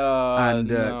and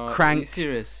Crank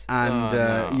serious? and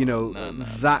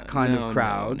that kind of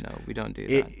crowd. No, we don't do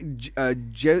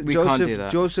that.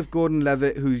 Joseph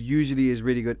Gordon-Levitt, who usually is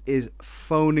really good, is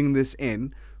phoning this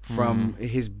in from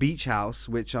his beach house,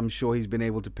 which I'm sure he's been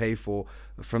able to pay for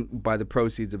by the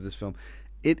proceeds of this film.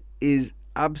 It is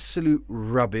absolute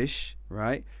rubbish,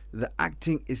 right? The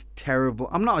acting is terrible.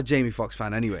 I'm not a Jamie Foxx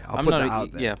fan anyway. I'll put that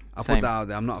out there. I'll put that out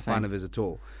there. I'm not a fan of his at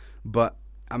all. But,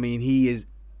 I mean, he is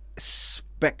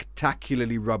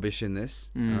spectacularly rubbish in this,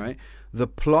 all right? The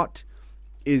plot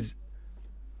is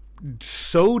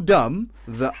so dumb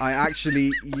that I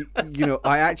actually,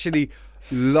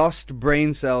 lost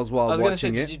brain cells while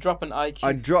watching it. Did you drop an IQ?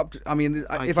 I dropped. I mean,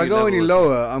 if I go any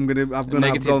lower, I'm gonna have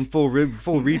gone full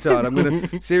retard. I'm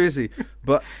gonna seriously.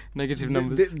 But negative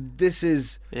numbers. This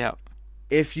is. Yeah.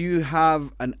 If you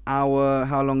have an hour,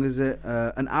 how long is it?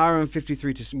 An hour and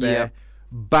 53 to spare. Yeah.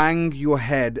 Bang your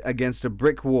head against a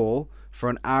brick wall for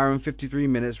an hour and 53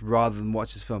 minutes rather than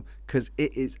watch this film, because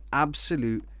it is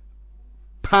absolute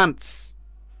pants.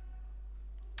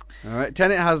 All right,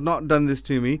 Tenet has not done this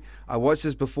to me. I watched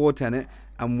this before Tenet,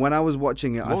 and when I was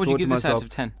watching it, I thought to myself, "What would you give this out of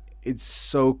 10?" It's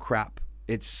so crap.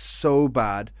 It's so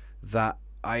bad that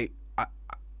I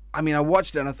mean, I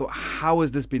watched it and I thought, "How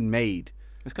has this been made?"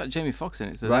 It's got Jamie Foxx in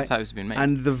it, so right? That's how it's been made.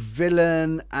 And the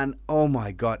villain, and oh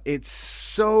my god, it's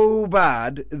so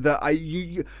bad that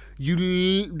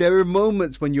there are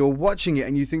moments when you're watching it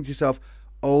and you think to yourself,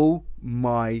 "Oh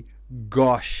my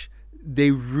gosh,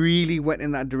 they really went in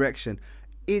that direction."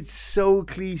 It's so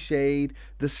cliched.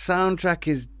 The soundtrack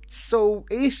is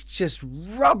it's just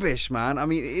rubbish, man. I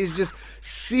mean, it's just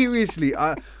seriously.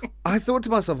 I thought to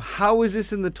myself, how is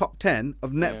this in the top 10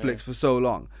 of Netflix for so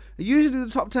long? Usually the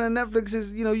top 10 of Netflix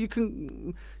is, you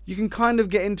can kind of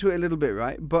get into it a little bit,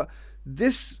 right? But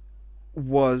this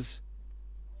was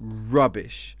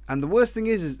rubbish. And the worst thing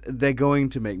is they're going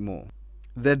to make more.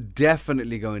 They're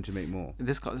definitely going to make more.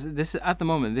 This at the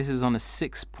moment, this is on a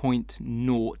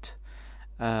 6.0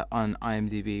 on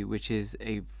IMDb, which is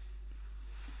a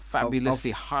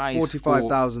fabulously high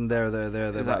 45,000 there.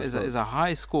 Is a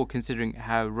high score considering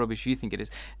how rubbish you think it is.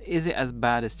 Is it as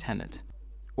bad as Tenet,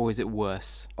 or is it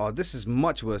worse? Oh, this is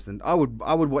much worse than I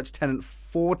would watch Tenet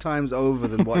 4 times over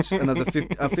than watch another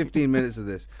 15 minutes of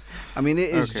this. I mean, it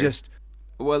is just.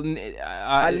 Well,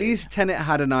 at least Tenet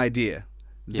had an idea.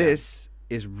 Yeah. This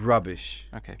is rubbish.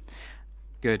 Okay,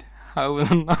 good. I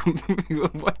will not be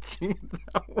watching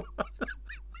that one.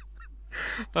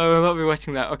 I will not be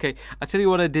watching that. Okay, I'll tell you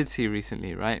what I did see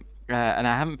recently, right? And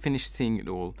I haven't finished seeing it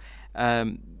all.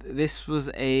 This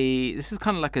is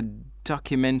kind of like a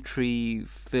documentary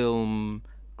film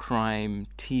crime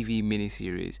TV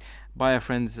miniseries by our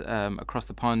friends across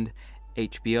the pond,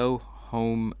 HBO,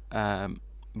 home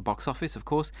box office, of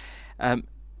course. And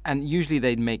usually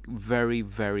they'd make very,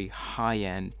 very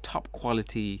high-end,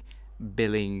 top-quality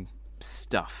billing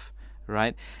stuff,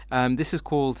 right? This is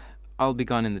called I'll Be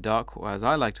Gone in the Dark, or as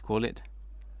I like to call it,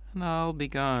 and I'll Be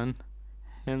Gone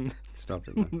in... Stop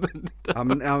it, man. I'm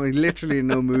literally in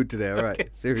no mood today, all right? Okay.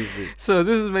 Seriously. So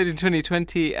this was made in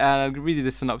 2020, and I'll read you the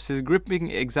synopsis.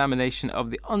 Gripping examination of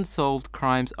the unsolved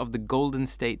crimes of the Golden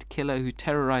State Killer who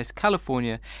terrorized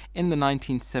California in the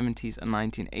 1970s and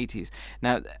 1980s.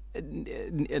 Now, and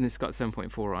it's got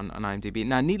 7.4 on IMDb.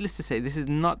 Now, needless to say, this is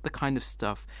not the kind of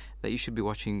stuff that you should be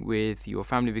watching with your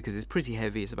family because it's pretty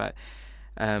heavy. It's about...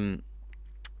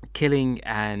 killing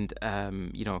and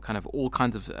kind of all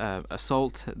kinds of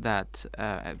assault that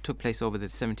took place over the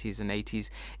 70s and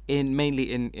 80s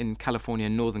mainly in California,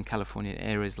 Northern California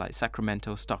areas like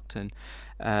Sacramento, Stockton,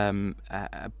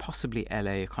 possibly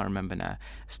LA, I can't remember now,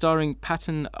 starring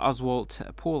Patton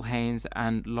Oswalt, Paul Haynes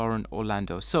and Lauren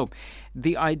Orlando. So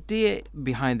the idea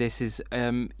behind this is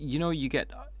you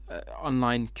get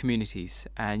online communities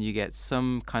and you get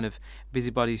some kind of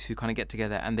busybodies who kind of get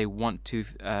together and they want to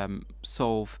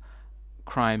solve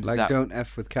crimes like don't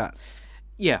F with cats.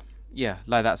 Yeah,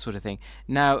 like that sort of thing.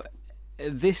 Now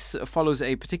this follows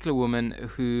a particular woman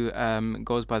who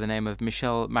goes by the name of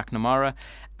Michelle McNamara,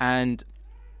 and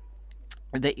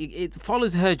it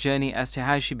follows her journey as to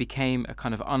how she became a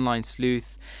kind of online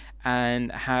sleuth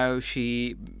and how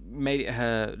she made it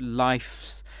her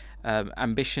life's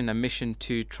ambition and mission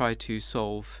to try to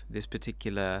solve this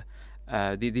particular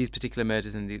these particular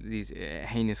murders and these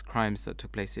heinous crimes that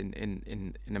took place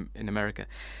in America.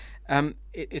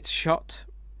 It's shot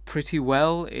pretty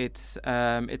well. It's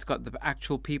got the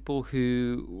actual people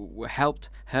who helped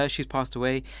her. She's passed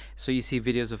away, so you see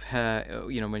videos of her,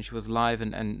 when she was alive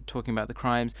and talking about the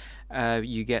crimes.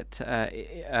 You get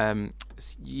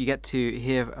to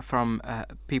hear from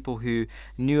people who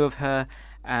knew of her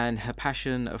and her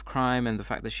passion of crime and the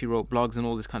fact that she wrote blogs and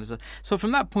all this kind of stuff. So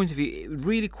from that point of view,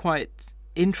 really quite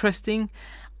interesting.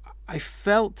 I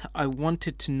felt I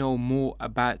wanted to know more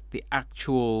about the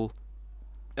actual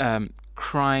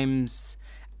crimes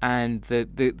and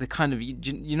the kind of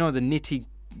the nitty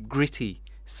gritty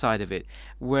side of it,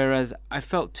 whereas I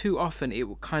felt too often it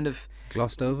kind of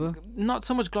glossed over, not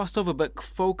so much glossed over, but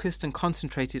focused and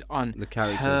concentrated on the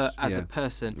characters, her as a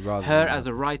person, her as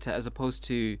a writer, as opposed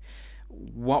to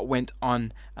what went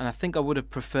on. And I think I would have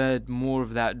preferred more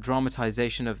of that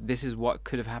dramatization of this is what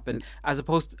could have happened, as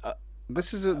opposed to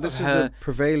this is a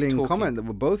prevailing comment that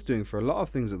we're both doing for a lot of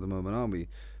things at the moment, aren't we?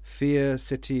 Fear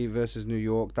City versus New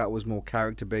York, that was more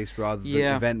character based rather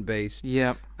than event based.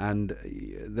 Yeah. And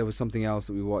there was something else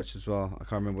that we watched as well. I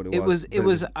can't remember what it was. It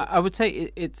was. I would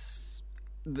say it's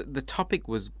the topic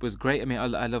was great. I mean,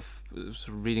 I love sort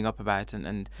of reading up about it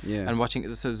and watching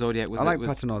it. So Zodiac was. I like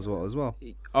Patton Oswalt as well.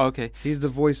 Oh, okay. He's the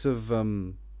voice of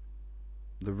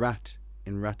the rat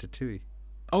in Ratatouille.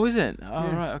 Oh, is it? Oh,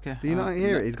 yeah. Right, okay. Do you not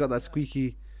hear it? He's got that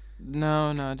squeaky...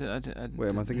 No, wait,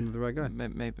 am I thinking of the right guy?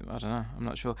 Maybe, I don't know. I'm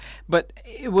not sure. But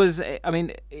it was... I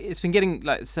mean, it's been getting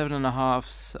like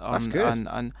 7.5s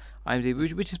on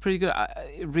IMDb, which is pretty good.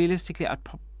 Realistically, I'd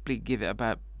probably give it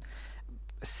about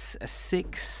a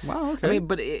 6. Wow, okay. I mean,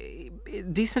 but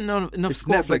decent enough it's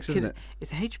score. Netflix, isn't it?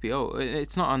 It's HBO.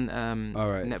 It's not on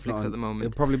Netflix at the moment.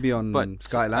 It'll probably be on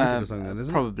Sky Atlantic or something then,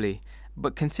 isn't it? Probably.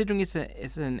 But considering it's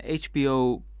an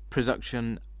HBO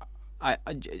production, I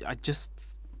just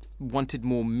wanted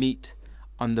more meat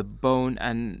on the bone,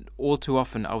 and all too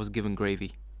often I was given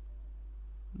gravy.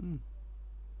 Do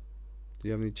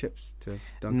you have any chips to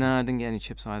dunk? No, I didn't get any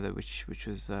chips either, which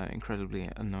was incredibly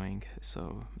annoying.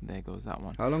 So there goes that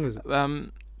one. How long is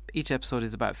it? Each episode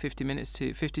is about 50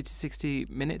 to 60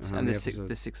 minutes, and there's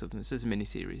 6 of them. So it's a mini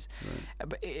series. Right.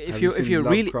 But if you're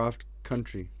really Lovecraft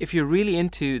Country, if you're really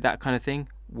into that kind of thing,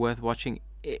 worth watching.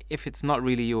 If it's not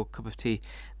really your cup of tea,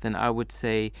 then I would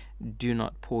say do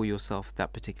not pour yourself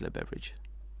that particular beverage.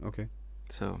 Okay.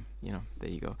 So there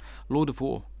you go. Lord of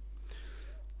War.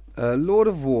 Lord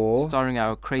of War, starring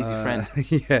our crazy friend.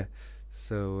 Yeah.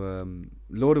 So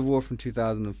Lord of War from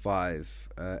 2005,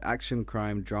 action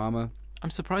crime drama. I'm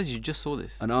surprised you just saw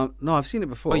this. No, I've seen it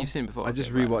before. Oh, you've seen it before. I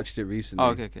just rewatched it recently. Oh,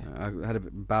 okay. I had a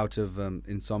bout of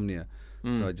insomnia,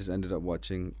 so I just ended up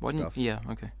watching stuff. Yeah,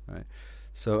 okay. Right.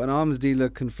 So an arms dealer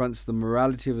confronts the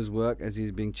morality of his work as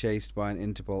he's being chased by an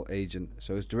Interpol agent.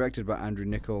 So it's directed by Andrew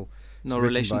Niccol. No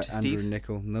relation to Steve? Andrew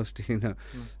Niccol. No, Steve, no.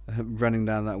 Running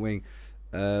down that wing.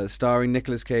 Starring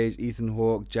Nicolas Cage, Ethan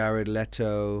Hawke, Jared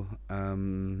Leto,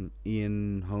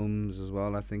 Ian Holmes as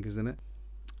well, I think, is in it.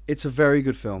 It's a very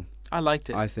good film. I liked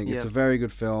it. I think it's a very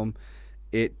good film.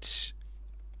 It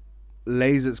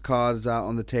lays its cards out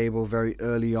on the table very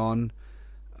early on.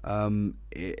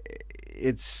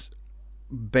 It's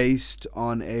based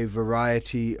on a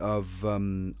variety of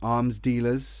arms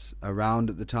dealers around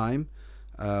at the time.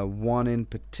 One in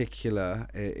particular,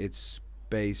 it's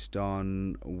based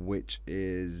on, which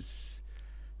is...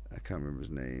 I can't remember his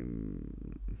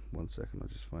name. 1 second, I'll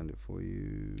just find it for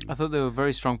you. I thought there were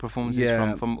very strong performances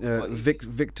from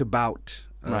Victor Bout,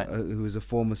 who was a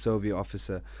former Soviet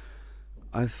officer.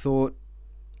 I thought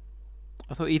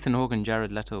Ethan Hawke and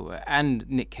Jared Leto and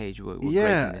Nick Cage were great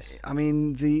in this. I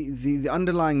mean, the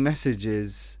underlying message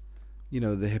is,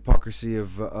 the hypocrisy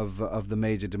of the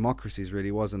major democracies,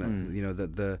 really, wasn't it?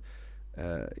 That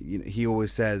he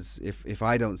always says, if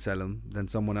I don't sell them, then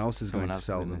someone else is going to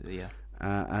sell them.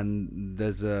 And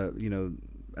there's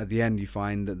at the end you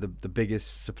find that the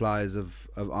biggest suppliers of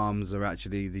arms are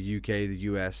actually the UK, the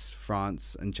US,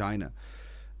 France, and China.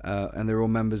 And they're all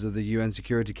members of the UN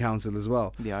Security Council as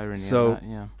well. The irony of that,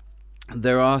 yeah.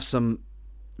 There are some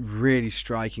really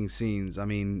striking scenes. I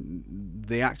mean,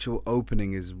 the actual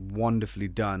opening is wonderfully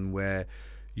done, where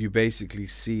you basically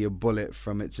see a bullet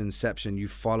from its inception. You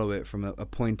follow it from a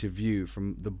point of view,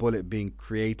 from the bullet being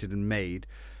created and made,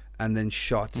 and then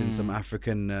shot in some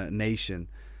African nation.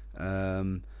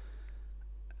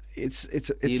 It's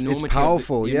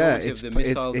powerful. It's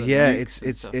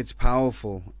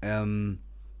powerful.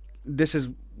 This is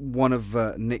one of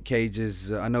Nick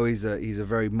Cage's. I know he's a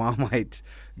very Marmite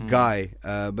guy,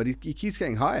 but he keeps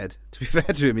getting hired. To be fair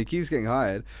to him, he keeps getting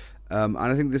hired, and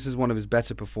I think this is one of his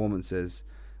better performances.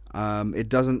 It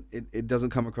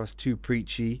doesn't come across too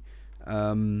preachy.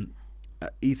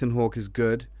 Ethan Hawke is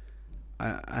good.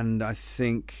 and I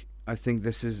think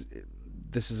this is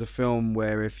a film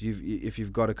where if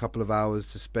you've got a couple of hours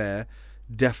to spare,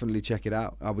 definitely check it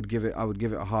out. I would give it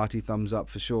a hearty thumbs up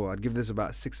for sure. I'd give this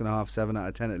about 6.5, 7 out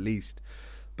of 10 at least,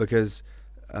 because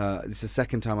it's the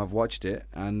second time I've watched it,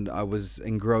 and I was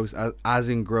engrossed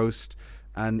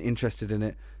and interested in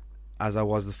it as I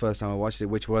was the first time I watched it,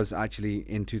 which was actually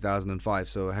in 2005,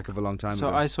 so a heck of a long time ago. So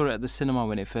I saw it at the cinema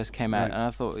when it first came out, and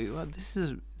I thought, well, this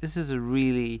is a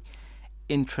really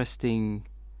interesting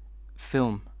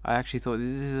film. I actually thought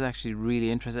this is actually really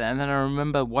interesting, and then I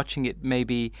remember watching it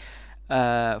maybe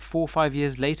 4 or 5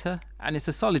 years later, and it's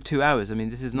a solid 2 hours. I mean,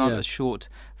 this is not a short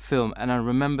film, and I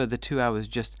remember the 2 hours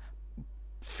just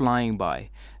flying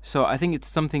by. So I think it's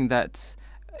something that's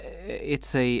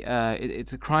it's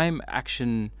a crime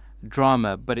action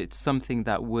drama, but it's something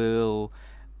that will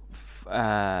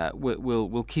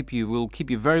keep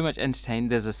you very much entertained.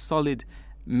 There's a solid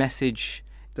message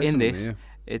in this. Yeah.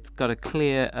 It's got a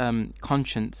clear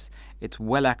conscience. It's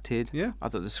well acted. Yeah, I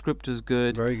thought the script was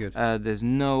good. Very good. There's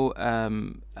no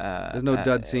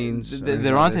dud scenes.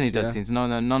 There aren't any dud scenes. No,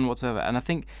 none whatsoever. And I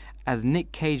think as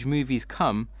Nick Cage movies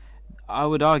come, I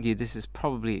would argue this is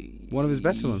probably one of his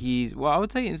better ones. I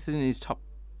would say it's in his top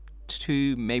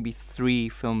 2, maybe 3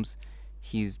 films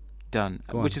he's done,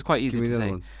 which is quite easy to say.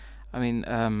 Ones. I mean,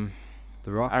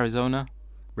 The Rock, Arizona,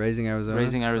 Raising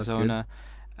Arizona,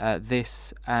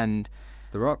 this, and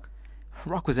The Rock.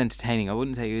 Rock was entertaining. I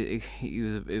wouldn't say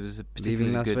it was a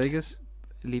particularly Leaving good. Las Vegas.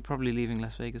 Probably Leaving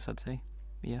Las Vegas, I'd say.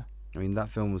 Yeah. I mean, that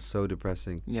film was so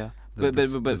depressing. Yeah, but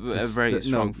a very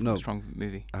strong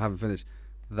movie. I haven't finished.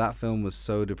 That film was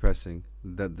so depressing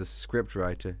that the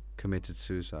scriptwriter committed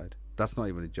suicide. That's not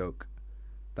even a joke.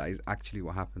 That is actually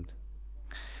what happened.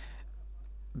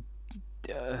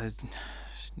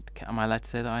 Am I allowed to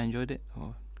say that I enjoyed it?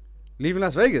 Or? Leaving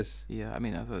Las Vegas? Yeah, I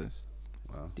mean, I thought it was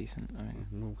decent. I mean,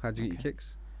 well, how'd you get your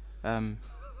kicks?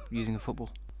 Using a football.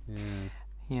 Yes.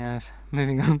 Yes.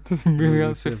 Moving on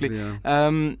swiftly.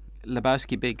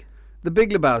 Lebowski Big. The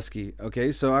Big Lebowski.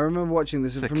 Okay, so I remember watching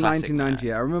this from classic, 1990.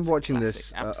 man. I remember watching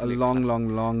this a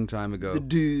long time ago. The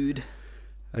Dude.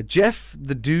 Jeff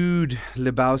the Dude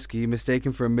Lebowski,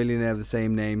 mistaken for a millionaire of the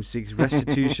same name, seeks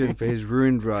restitution for his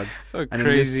ruined rug and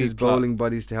enlists his bowling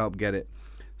buddies to help get it.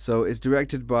 So it's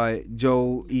directed by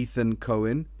Joel Ethan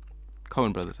Coen.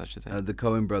 Coen brothers, I should say. The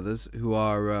Coen brothers, who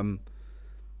are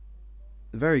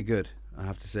very good, I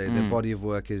have to say. Their body of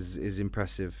work is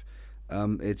impressive.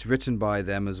 It's written by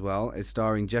them as well. It's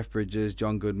starring Jeff Bridges,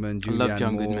 John Goodman,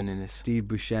 Julianne Moore, Goodman in this. Steve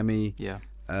Buscemi. Yeah.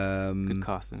 Good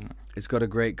cast, isn't it? It's got a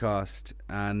great cast,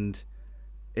 and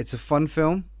it's a fun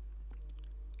film.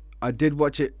 I did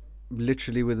watch it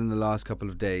literally within the last couple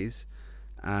of days,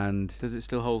 and does it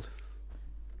still hold?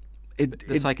 The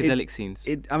psychedelic scenes.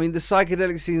 I mean, the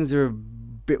psychedelic scenes are a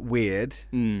bit weird.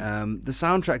 The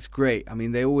soundtrack's great. I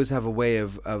mean, they always have a way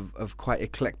of quite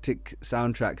eclectic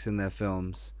soundtracks in their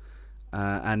films.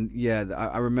 And yeah,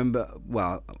 I remember,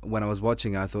 well, when I was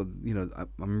watching, I thought,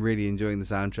 I'm really enjoying the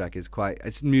soundtrack.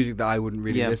 It's music that I wouldn't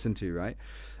really listen to, right?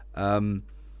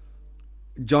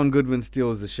 John Goodman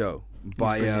steals the show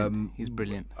he's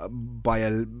brilliant. By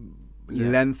a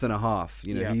length and a half.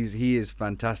 He is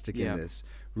fantastic in this.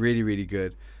 Really, really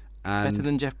good. And better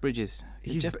than Jeff Bridges.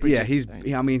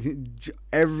 I mean,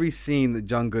 every scene that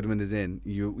John Goodman is in,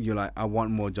 you're like, I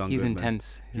want more John Goodman. He's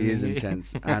intense. He is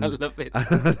intense. And I love it.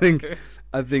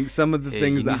 I think some of the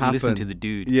things that happen. Listen to the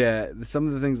dude. Yeah, some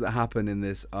of the things that happen in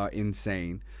this are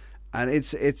insane, and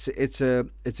it's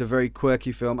a very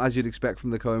quirky film, as you'd expect from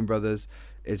the Coen brothers.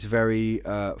 It's very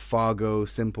Fargo,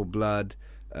 Simple Blood,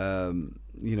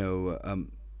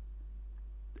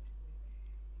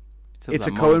 It's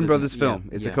a Coen Brothers film.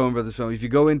 It's a Coen Brothers film. If you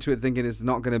go into it thinking it's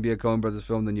not going to be a Coen Brothers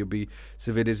film, then you'll be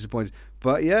severely disappointed.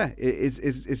 But yeah,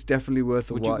 it's definitely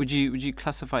worth a watch. Would you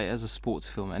classify it as a sports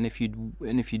film? And if you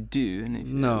do,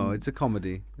 no, it's a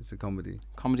comedy. It's a comedy.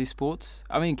 Comedy sports.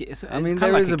 I mean, it's there kind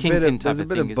of like is a Kingpin type there's a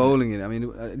bit of bowling in it. I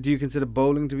mean, do you consider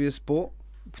bowling to be a sport?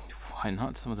 Why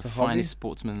not? Some of the finest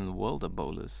sportsmen in the world are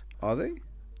bowlers. Are they?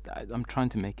 I'm trying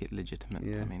to make it legitimate.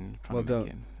 Yeah. I mean,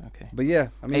 okay. But yeah,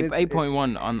 I mean,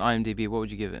 8.1 on IMDb. What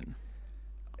would you give it?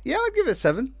 Yeah, I'd give it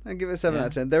 7. I'd give it 7 out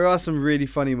of 10. There are some really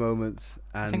funny moments.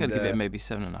 And I think I'd give it maybe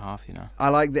 7.5. I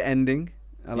like the ending.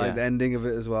 I like the ending of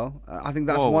it as well. I think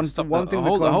that's one thing.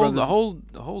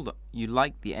 Hold up. You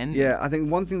like the ending? Yeah, I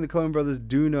think one thing the Coen brothers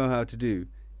do know how to do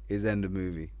is end a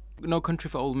movie. No Country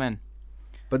for Old Men.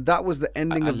 But that was the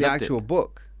ending of the actual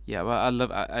book. Yeah, well,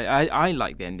 I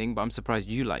like the ending, but I'm surprised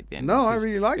you like the ending. No, I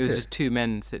really liked it. It was just two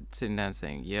men sitting down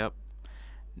saying, "Yep,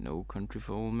 no country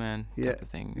for old men," type of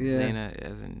thing. Yeah. Zena,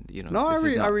 as in, No,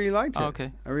 I really liked it. Oh,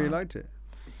 okay. I really liked it.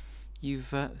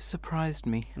 You've surprised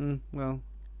me. Well,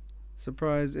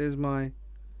 surprise is my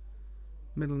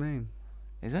middle name.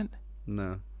 Is it?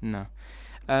 No.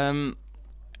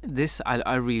 This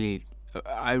I really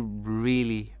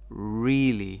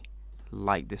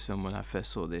liked this film when I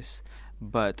first saw this,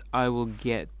 but I will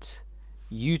get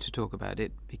you to talk about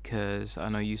it because I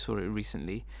know you saw it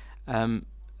recently.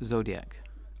 Zodiac.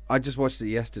 I just watched it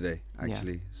yesterday,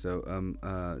 actually. Yeah. So,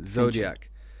 Zodiac,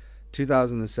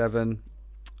 2007,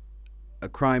 a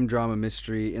crime drama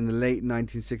mystery. In the late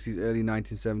 1960s, early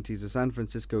 1970s, a San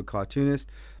Francisco cartoonist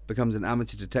becomes an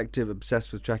amateur detective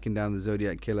obsessed with tracking down the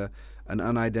Zodiac killer, an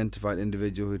unidentified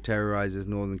individual who terrorizes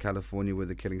Northern California with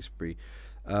a killing spree.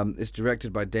 It's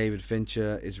directed by David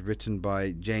Fincher. It's written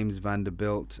by James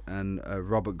Vanderbilt and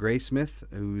Robert Graysmith,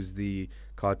 who's the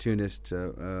cartoonist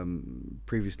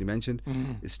previously mentioned.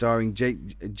 Mm-hmm. It's starring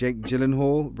Jake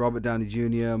Gyllenhaal, Robert Downey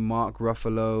Jr., Mark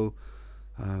Ruffalo.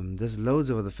 There's loads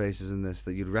of other faces in this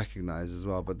that you'd recognize as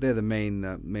well, but they're the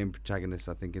main protagonists,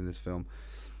 I think, in this film.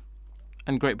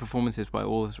 And great performances by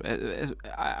all.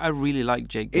 I really like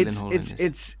Jake Gyllenhaal in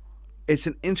this. It's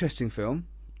an interesting film.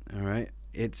 All right,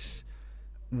 it's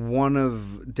one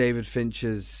of David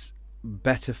Fincher's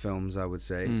better films, I would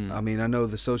say. I mean, I know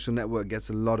The Social Network gets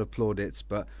a lot of plaudits,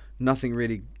 but nothing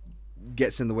really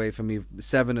gets in the way for me.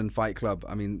 Seven and Fight Club,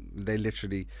 I mean, they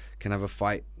literally can have a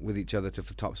fight with each other to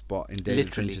the top spot in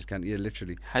David Fincher's Yeah,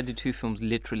 literally. How do two films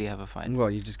literally have a fight? Well,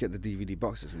 you just get the DVD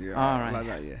boxes. Right. Like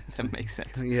that, yeah. That makes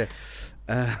sense. Yeah.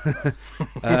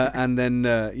 And then,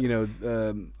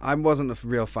 I wasn't a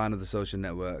real fan of The Social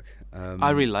Network. I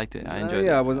really liked it. I enjoyed it.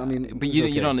 Yeah, I mean... But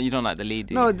you don't like the lead,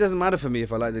 do you? No, it doesn't matter for me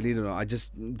if I like the lead or not. I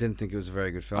just didn't think it was a very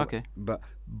good film. Okay. But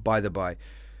by the by,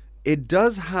 it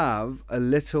does have a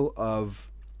little of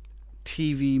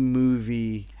TV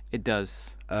movie... It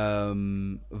does.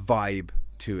 Vibe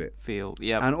to it. Feel,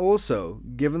 yeah. And also,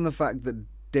 given the fact that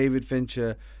David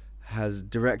Fincher has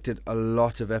directed a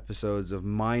lot of episodes of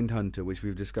Mindhunter, which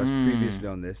we've discussed previously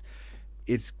on this,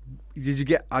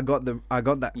 I got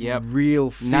that real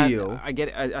feel. Now, I get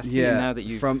it. I see it now that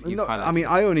you've highlighted. I mean,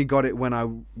 I only got it when I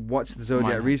watched the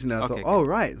Zodiac recently. I thought, oh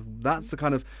right, that's the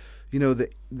kind of, the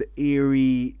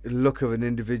eerie look of an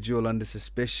individual under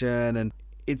suspicion, and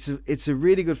it's a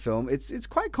really good film. It's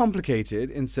quite complicated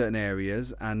in certain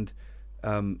areas, and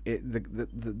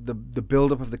the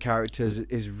build up of the characters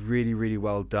is really, really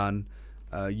well done.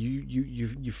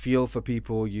 You feel for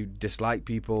people, you dislike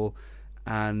people,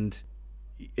 and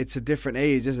it's a different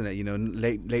age, isn't it?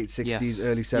 Late 60s,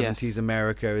 early 70s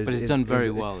America is. But it's done very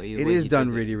well. It is done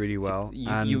really, really well.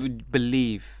 You would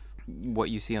believe what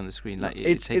you see on the screen. Like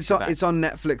it's on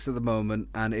Netflix at the moment,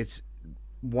 and it's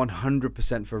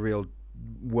 100% for real.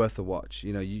 Worth a watch.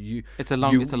 It's a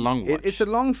long watch. It's a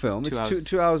long film. It's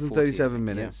 2 hours and 37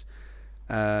 minutes.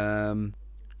 Yeah.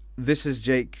 This is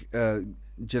Jake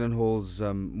Gyllenhaal's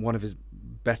one of his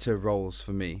better roles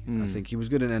for me. I think he was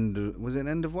good in End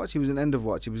of Watch? He was in End of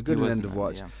Watch. He was good in End of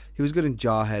Watch. Yeah. He was good in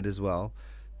Jarhead as well.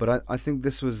 But I think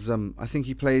this was I think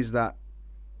he plays that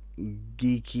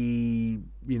geeky,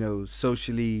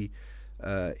 socially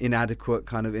inadequate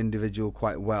kind of individual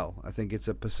quite well. I think it's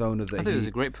a persona that I think it was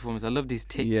a great performance. I loved his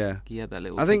tick. Yeah, he had that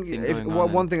little. I think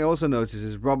one thing I also noticed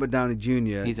is Robert Downey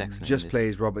Jr. He's excellent. Just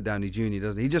plays Robert Downey Jr.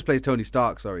 doesn't he? He just plays Tony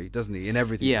Stark. Sorry, doesn't he? In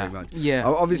everything, pretty much. Yeah.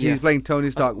 Obviously, he's playing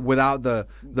Tony Stark without the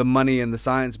money and the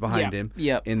science behind him.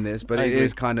 In this, but it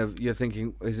is kind of, you're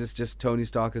thinking, is this just Tony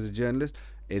Stark as a journalist?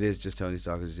 It is just Tony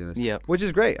Stark as a journalist. Yeah, which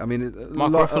is great. I mean,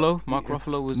 Mark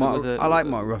Ruffalo was. I like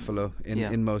Mark Ruffalo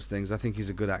in most things. I think he's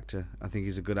a good actor.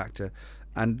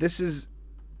 And this is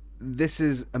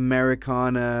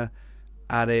Americana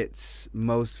at its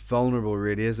most vulnerable,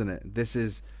 really, isn't it? This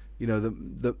is,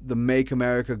 the Make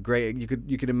America Great.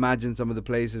 You could imagine some of the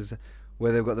places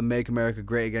where they've got the Make America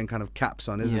Great Again kind of caps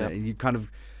on, isn't it? And you kind of,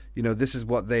 this is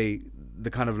what the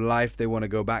kind of life they want to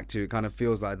go back to. It kind of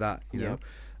feels like that, you know.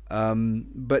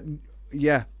 But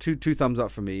yeah, two thumbs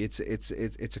up for me. It's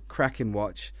a cracking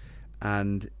watch,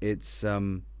 and it's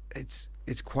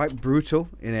quite brutal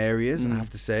in areas. I have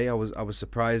to say, I was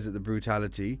surprised at the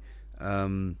brutality.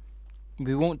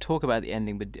 We won't talk about the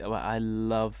ending, but I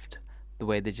loved the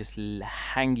way they just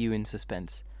hang you in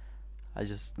suspense. I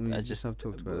just have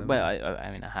talked about it. Well,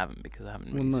 I mean, I haven't, because I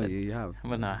haven't really said. You have.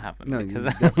 Well, no, I haven't. No,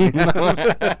 because you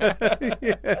definitely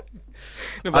have.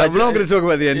 No, we're not going to talk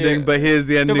about the ending, but here's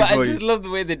the ending for you. I just love the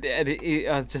way they did it.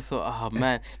 I just thought, oh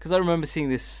man, because I remember seeing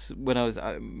this when I was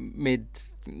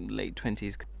late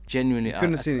 20s. Genuinely, you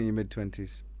couldn't have seen it in your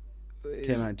mid-20s. It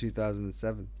came out in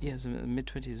 2007. Yeah, it was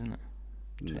mid-20s, isn't it?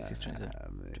 26, 27.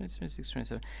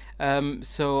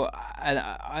 So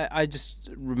I just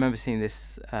remember seeing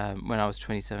this when I was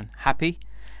 27. Happy.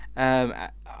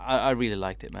 I really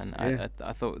liked it, man. Yeah.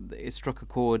 I thought it struck a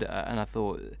chord, and I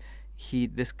thought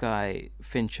this guy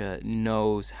Fincher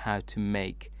knows how to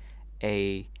make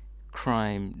a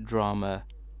crime drama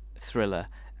thriller.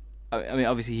 I mean,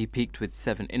 obviously he peaked with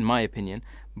Seven, in my opinion,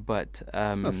 but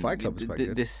Fight Club was quite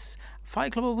good. This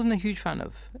Fight Club I wasn't a huge fan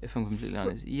of, if I'm completely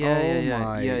honest.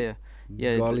 Yeah.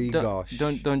 Golly gosh!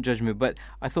 Don't judge me, but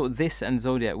I thought this and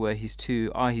Zodiac were his two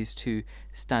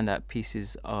standout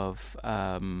pieces of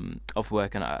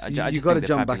work, and I just you got to think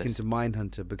jump they're back into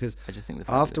Mindhunter, because I just think they're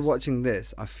fabulous. After watching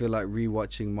this, I feel like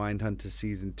rewatching Mindhunter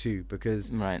season 2,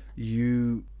 because right.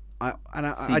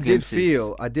 I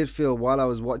did feel while I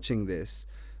was watching this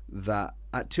that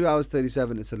at 2 hours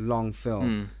 37 it's a long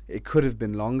film. It could have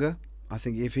been longer. I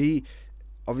think if he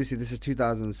obviously this is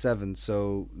 2007,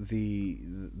 so the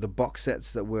box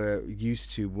sets that we're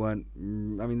used to weren't, I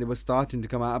mean, they were starting to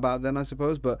come out about then, I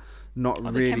suppose, but not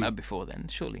really. They came out before then,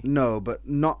 surely. No, but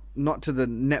not to the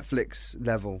Netflix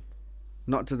level,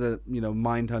 not to the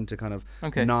Mindhunter kind of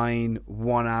 9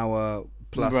 1 hour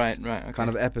plus kind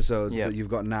of episodes that you've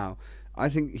got now. I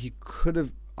think he could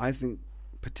have,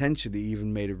 potentially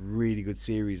even made a really good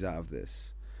series out of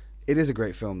this. It is a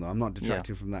great film, though. I'm not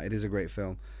detracting from that. It is a great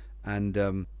film.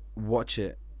 And watch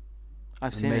it.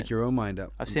 I've seen it. Make your own mind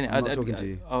up. I've seen it. I'm not talking to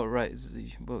you. Oh, right.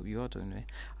 Well, you are talking to me.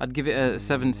 I'd give it a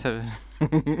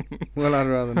 7.7. Well, I'd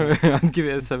rather not. I'd give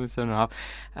it a 7.5.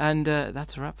 And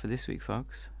that's a wrap for this week,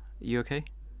 folks. You okay?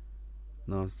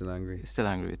 No, I'm still angry. Still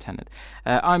angry with Tenet.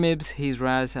 I'm Ibs, he's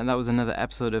Raz, and that was another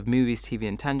episode of Movies, TV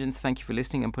and Tangents. Thank you for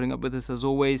listening and putting up with us as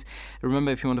always.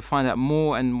 Remember, if you want to find out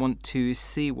more and want to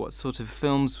see what sort of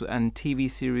films and TV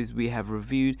series we have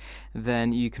reviewed,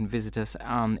 then you can visit us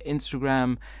on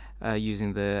Instagram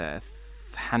using the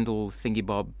handle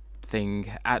thingybob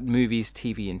thing at Movies,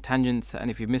 TV and Tangents. And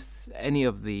if you missed any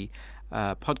of the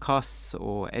podcasts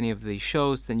or any of the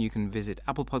shows, then you can visit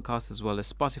Apple Podcasts as well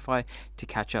as Spotify to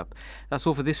catch up. That's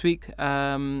all for this week.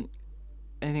 Anything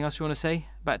else you want to say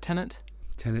about Tenet?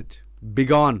 Tenet, be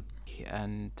gone.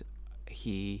 And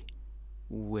he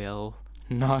will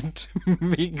not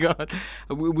be gone.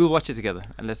 We'll watch it together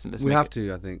and listen. We have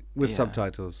to, I think, with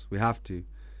subtitles. We have to.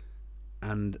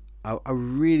 And I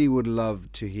really would love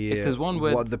to hear if there's one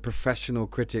word what the professional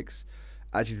critics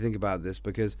actually think about this,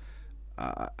 because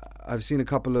I've seen a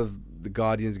couple of The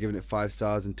Guardians giving it 5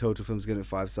 stars and Total Films giving it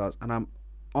 5 stars, and I'm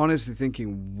honestly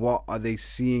thinking, what are they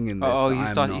seeing in this?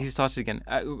 He started again.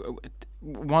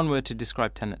 One word to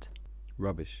describe Tenet.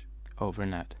 Rubbish. Over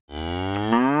and out.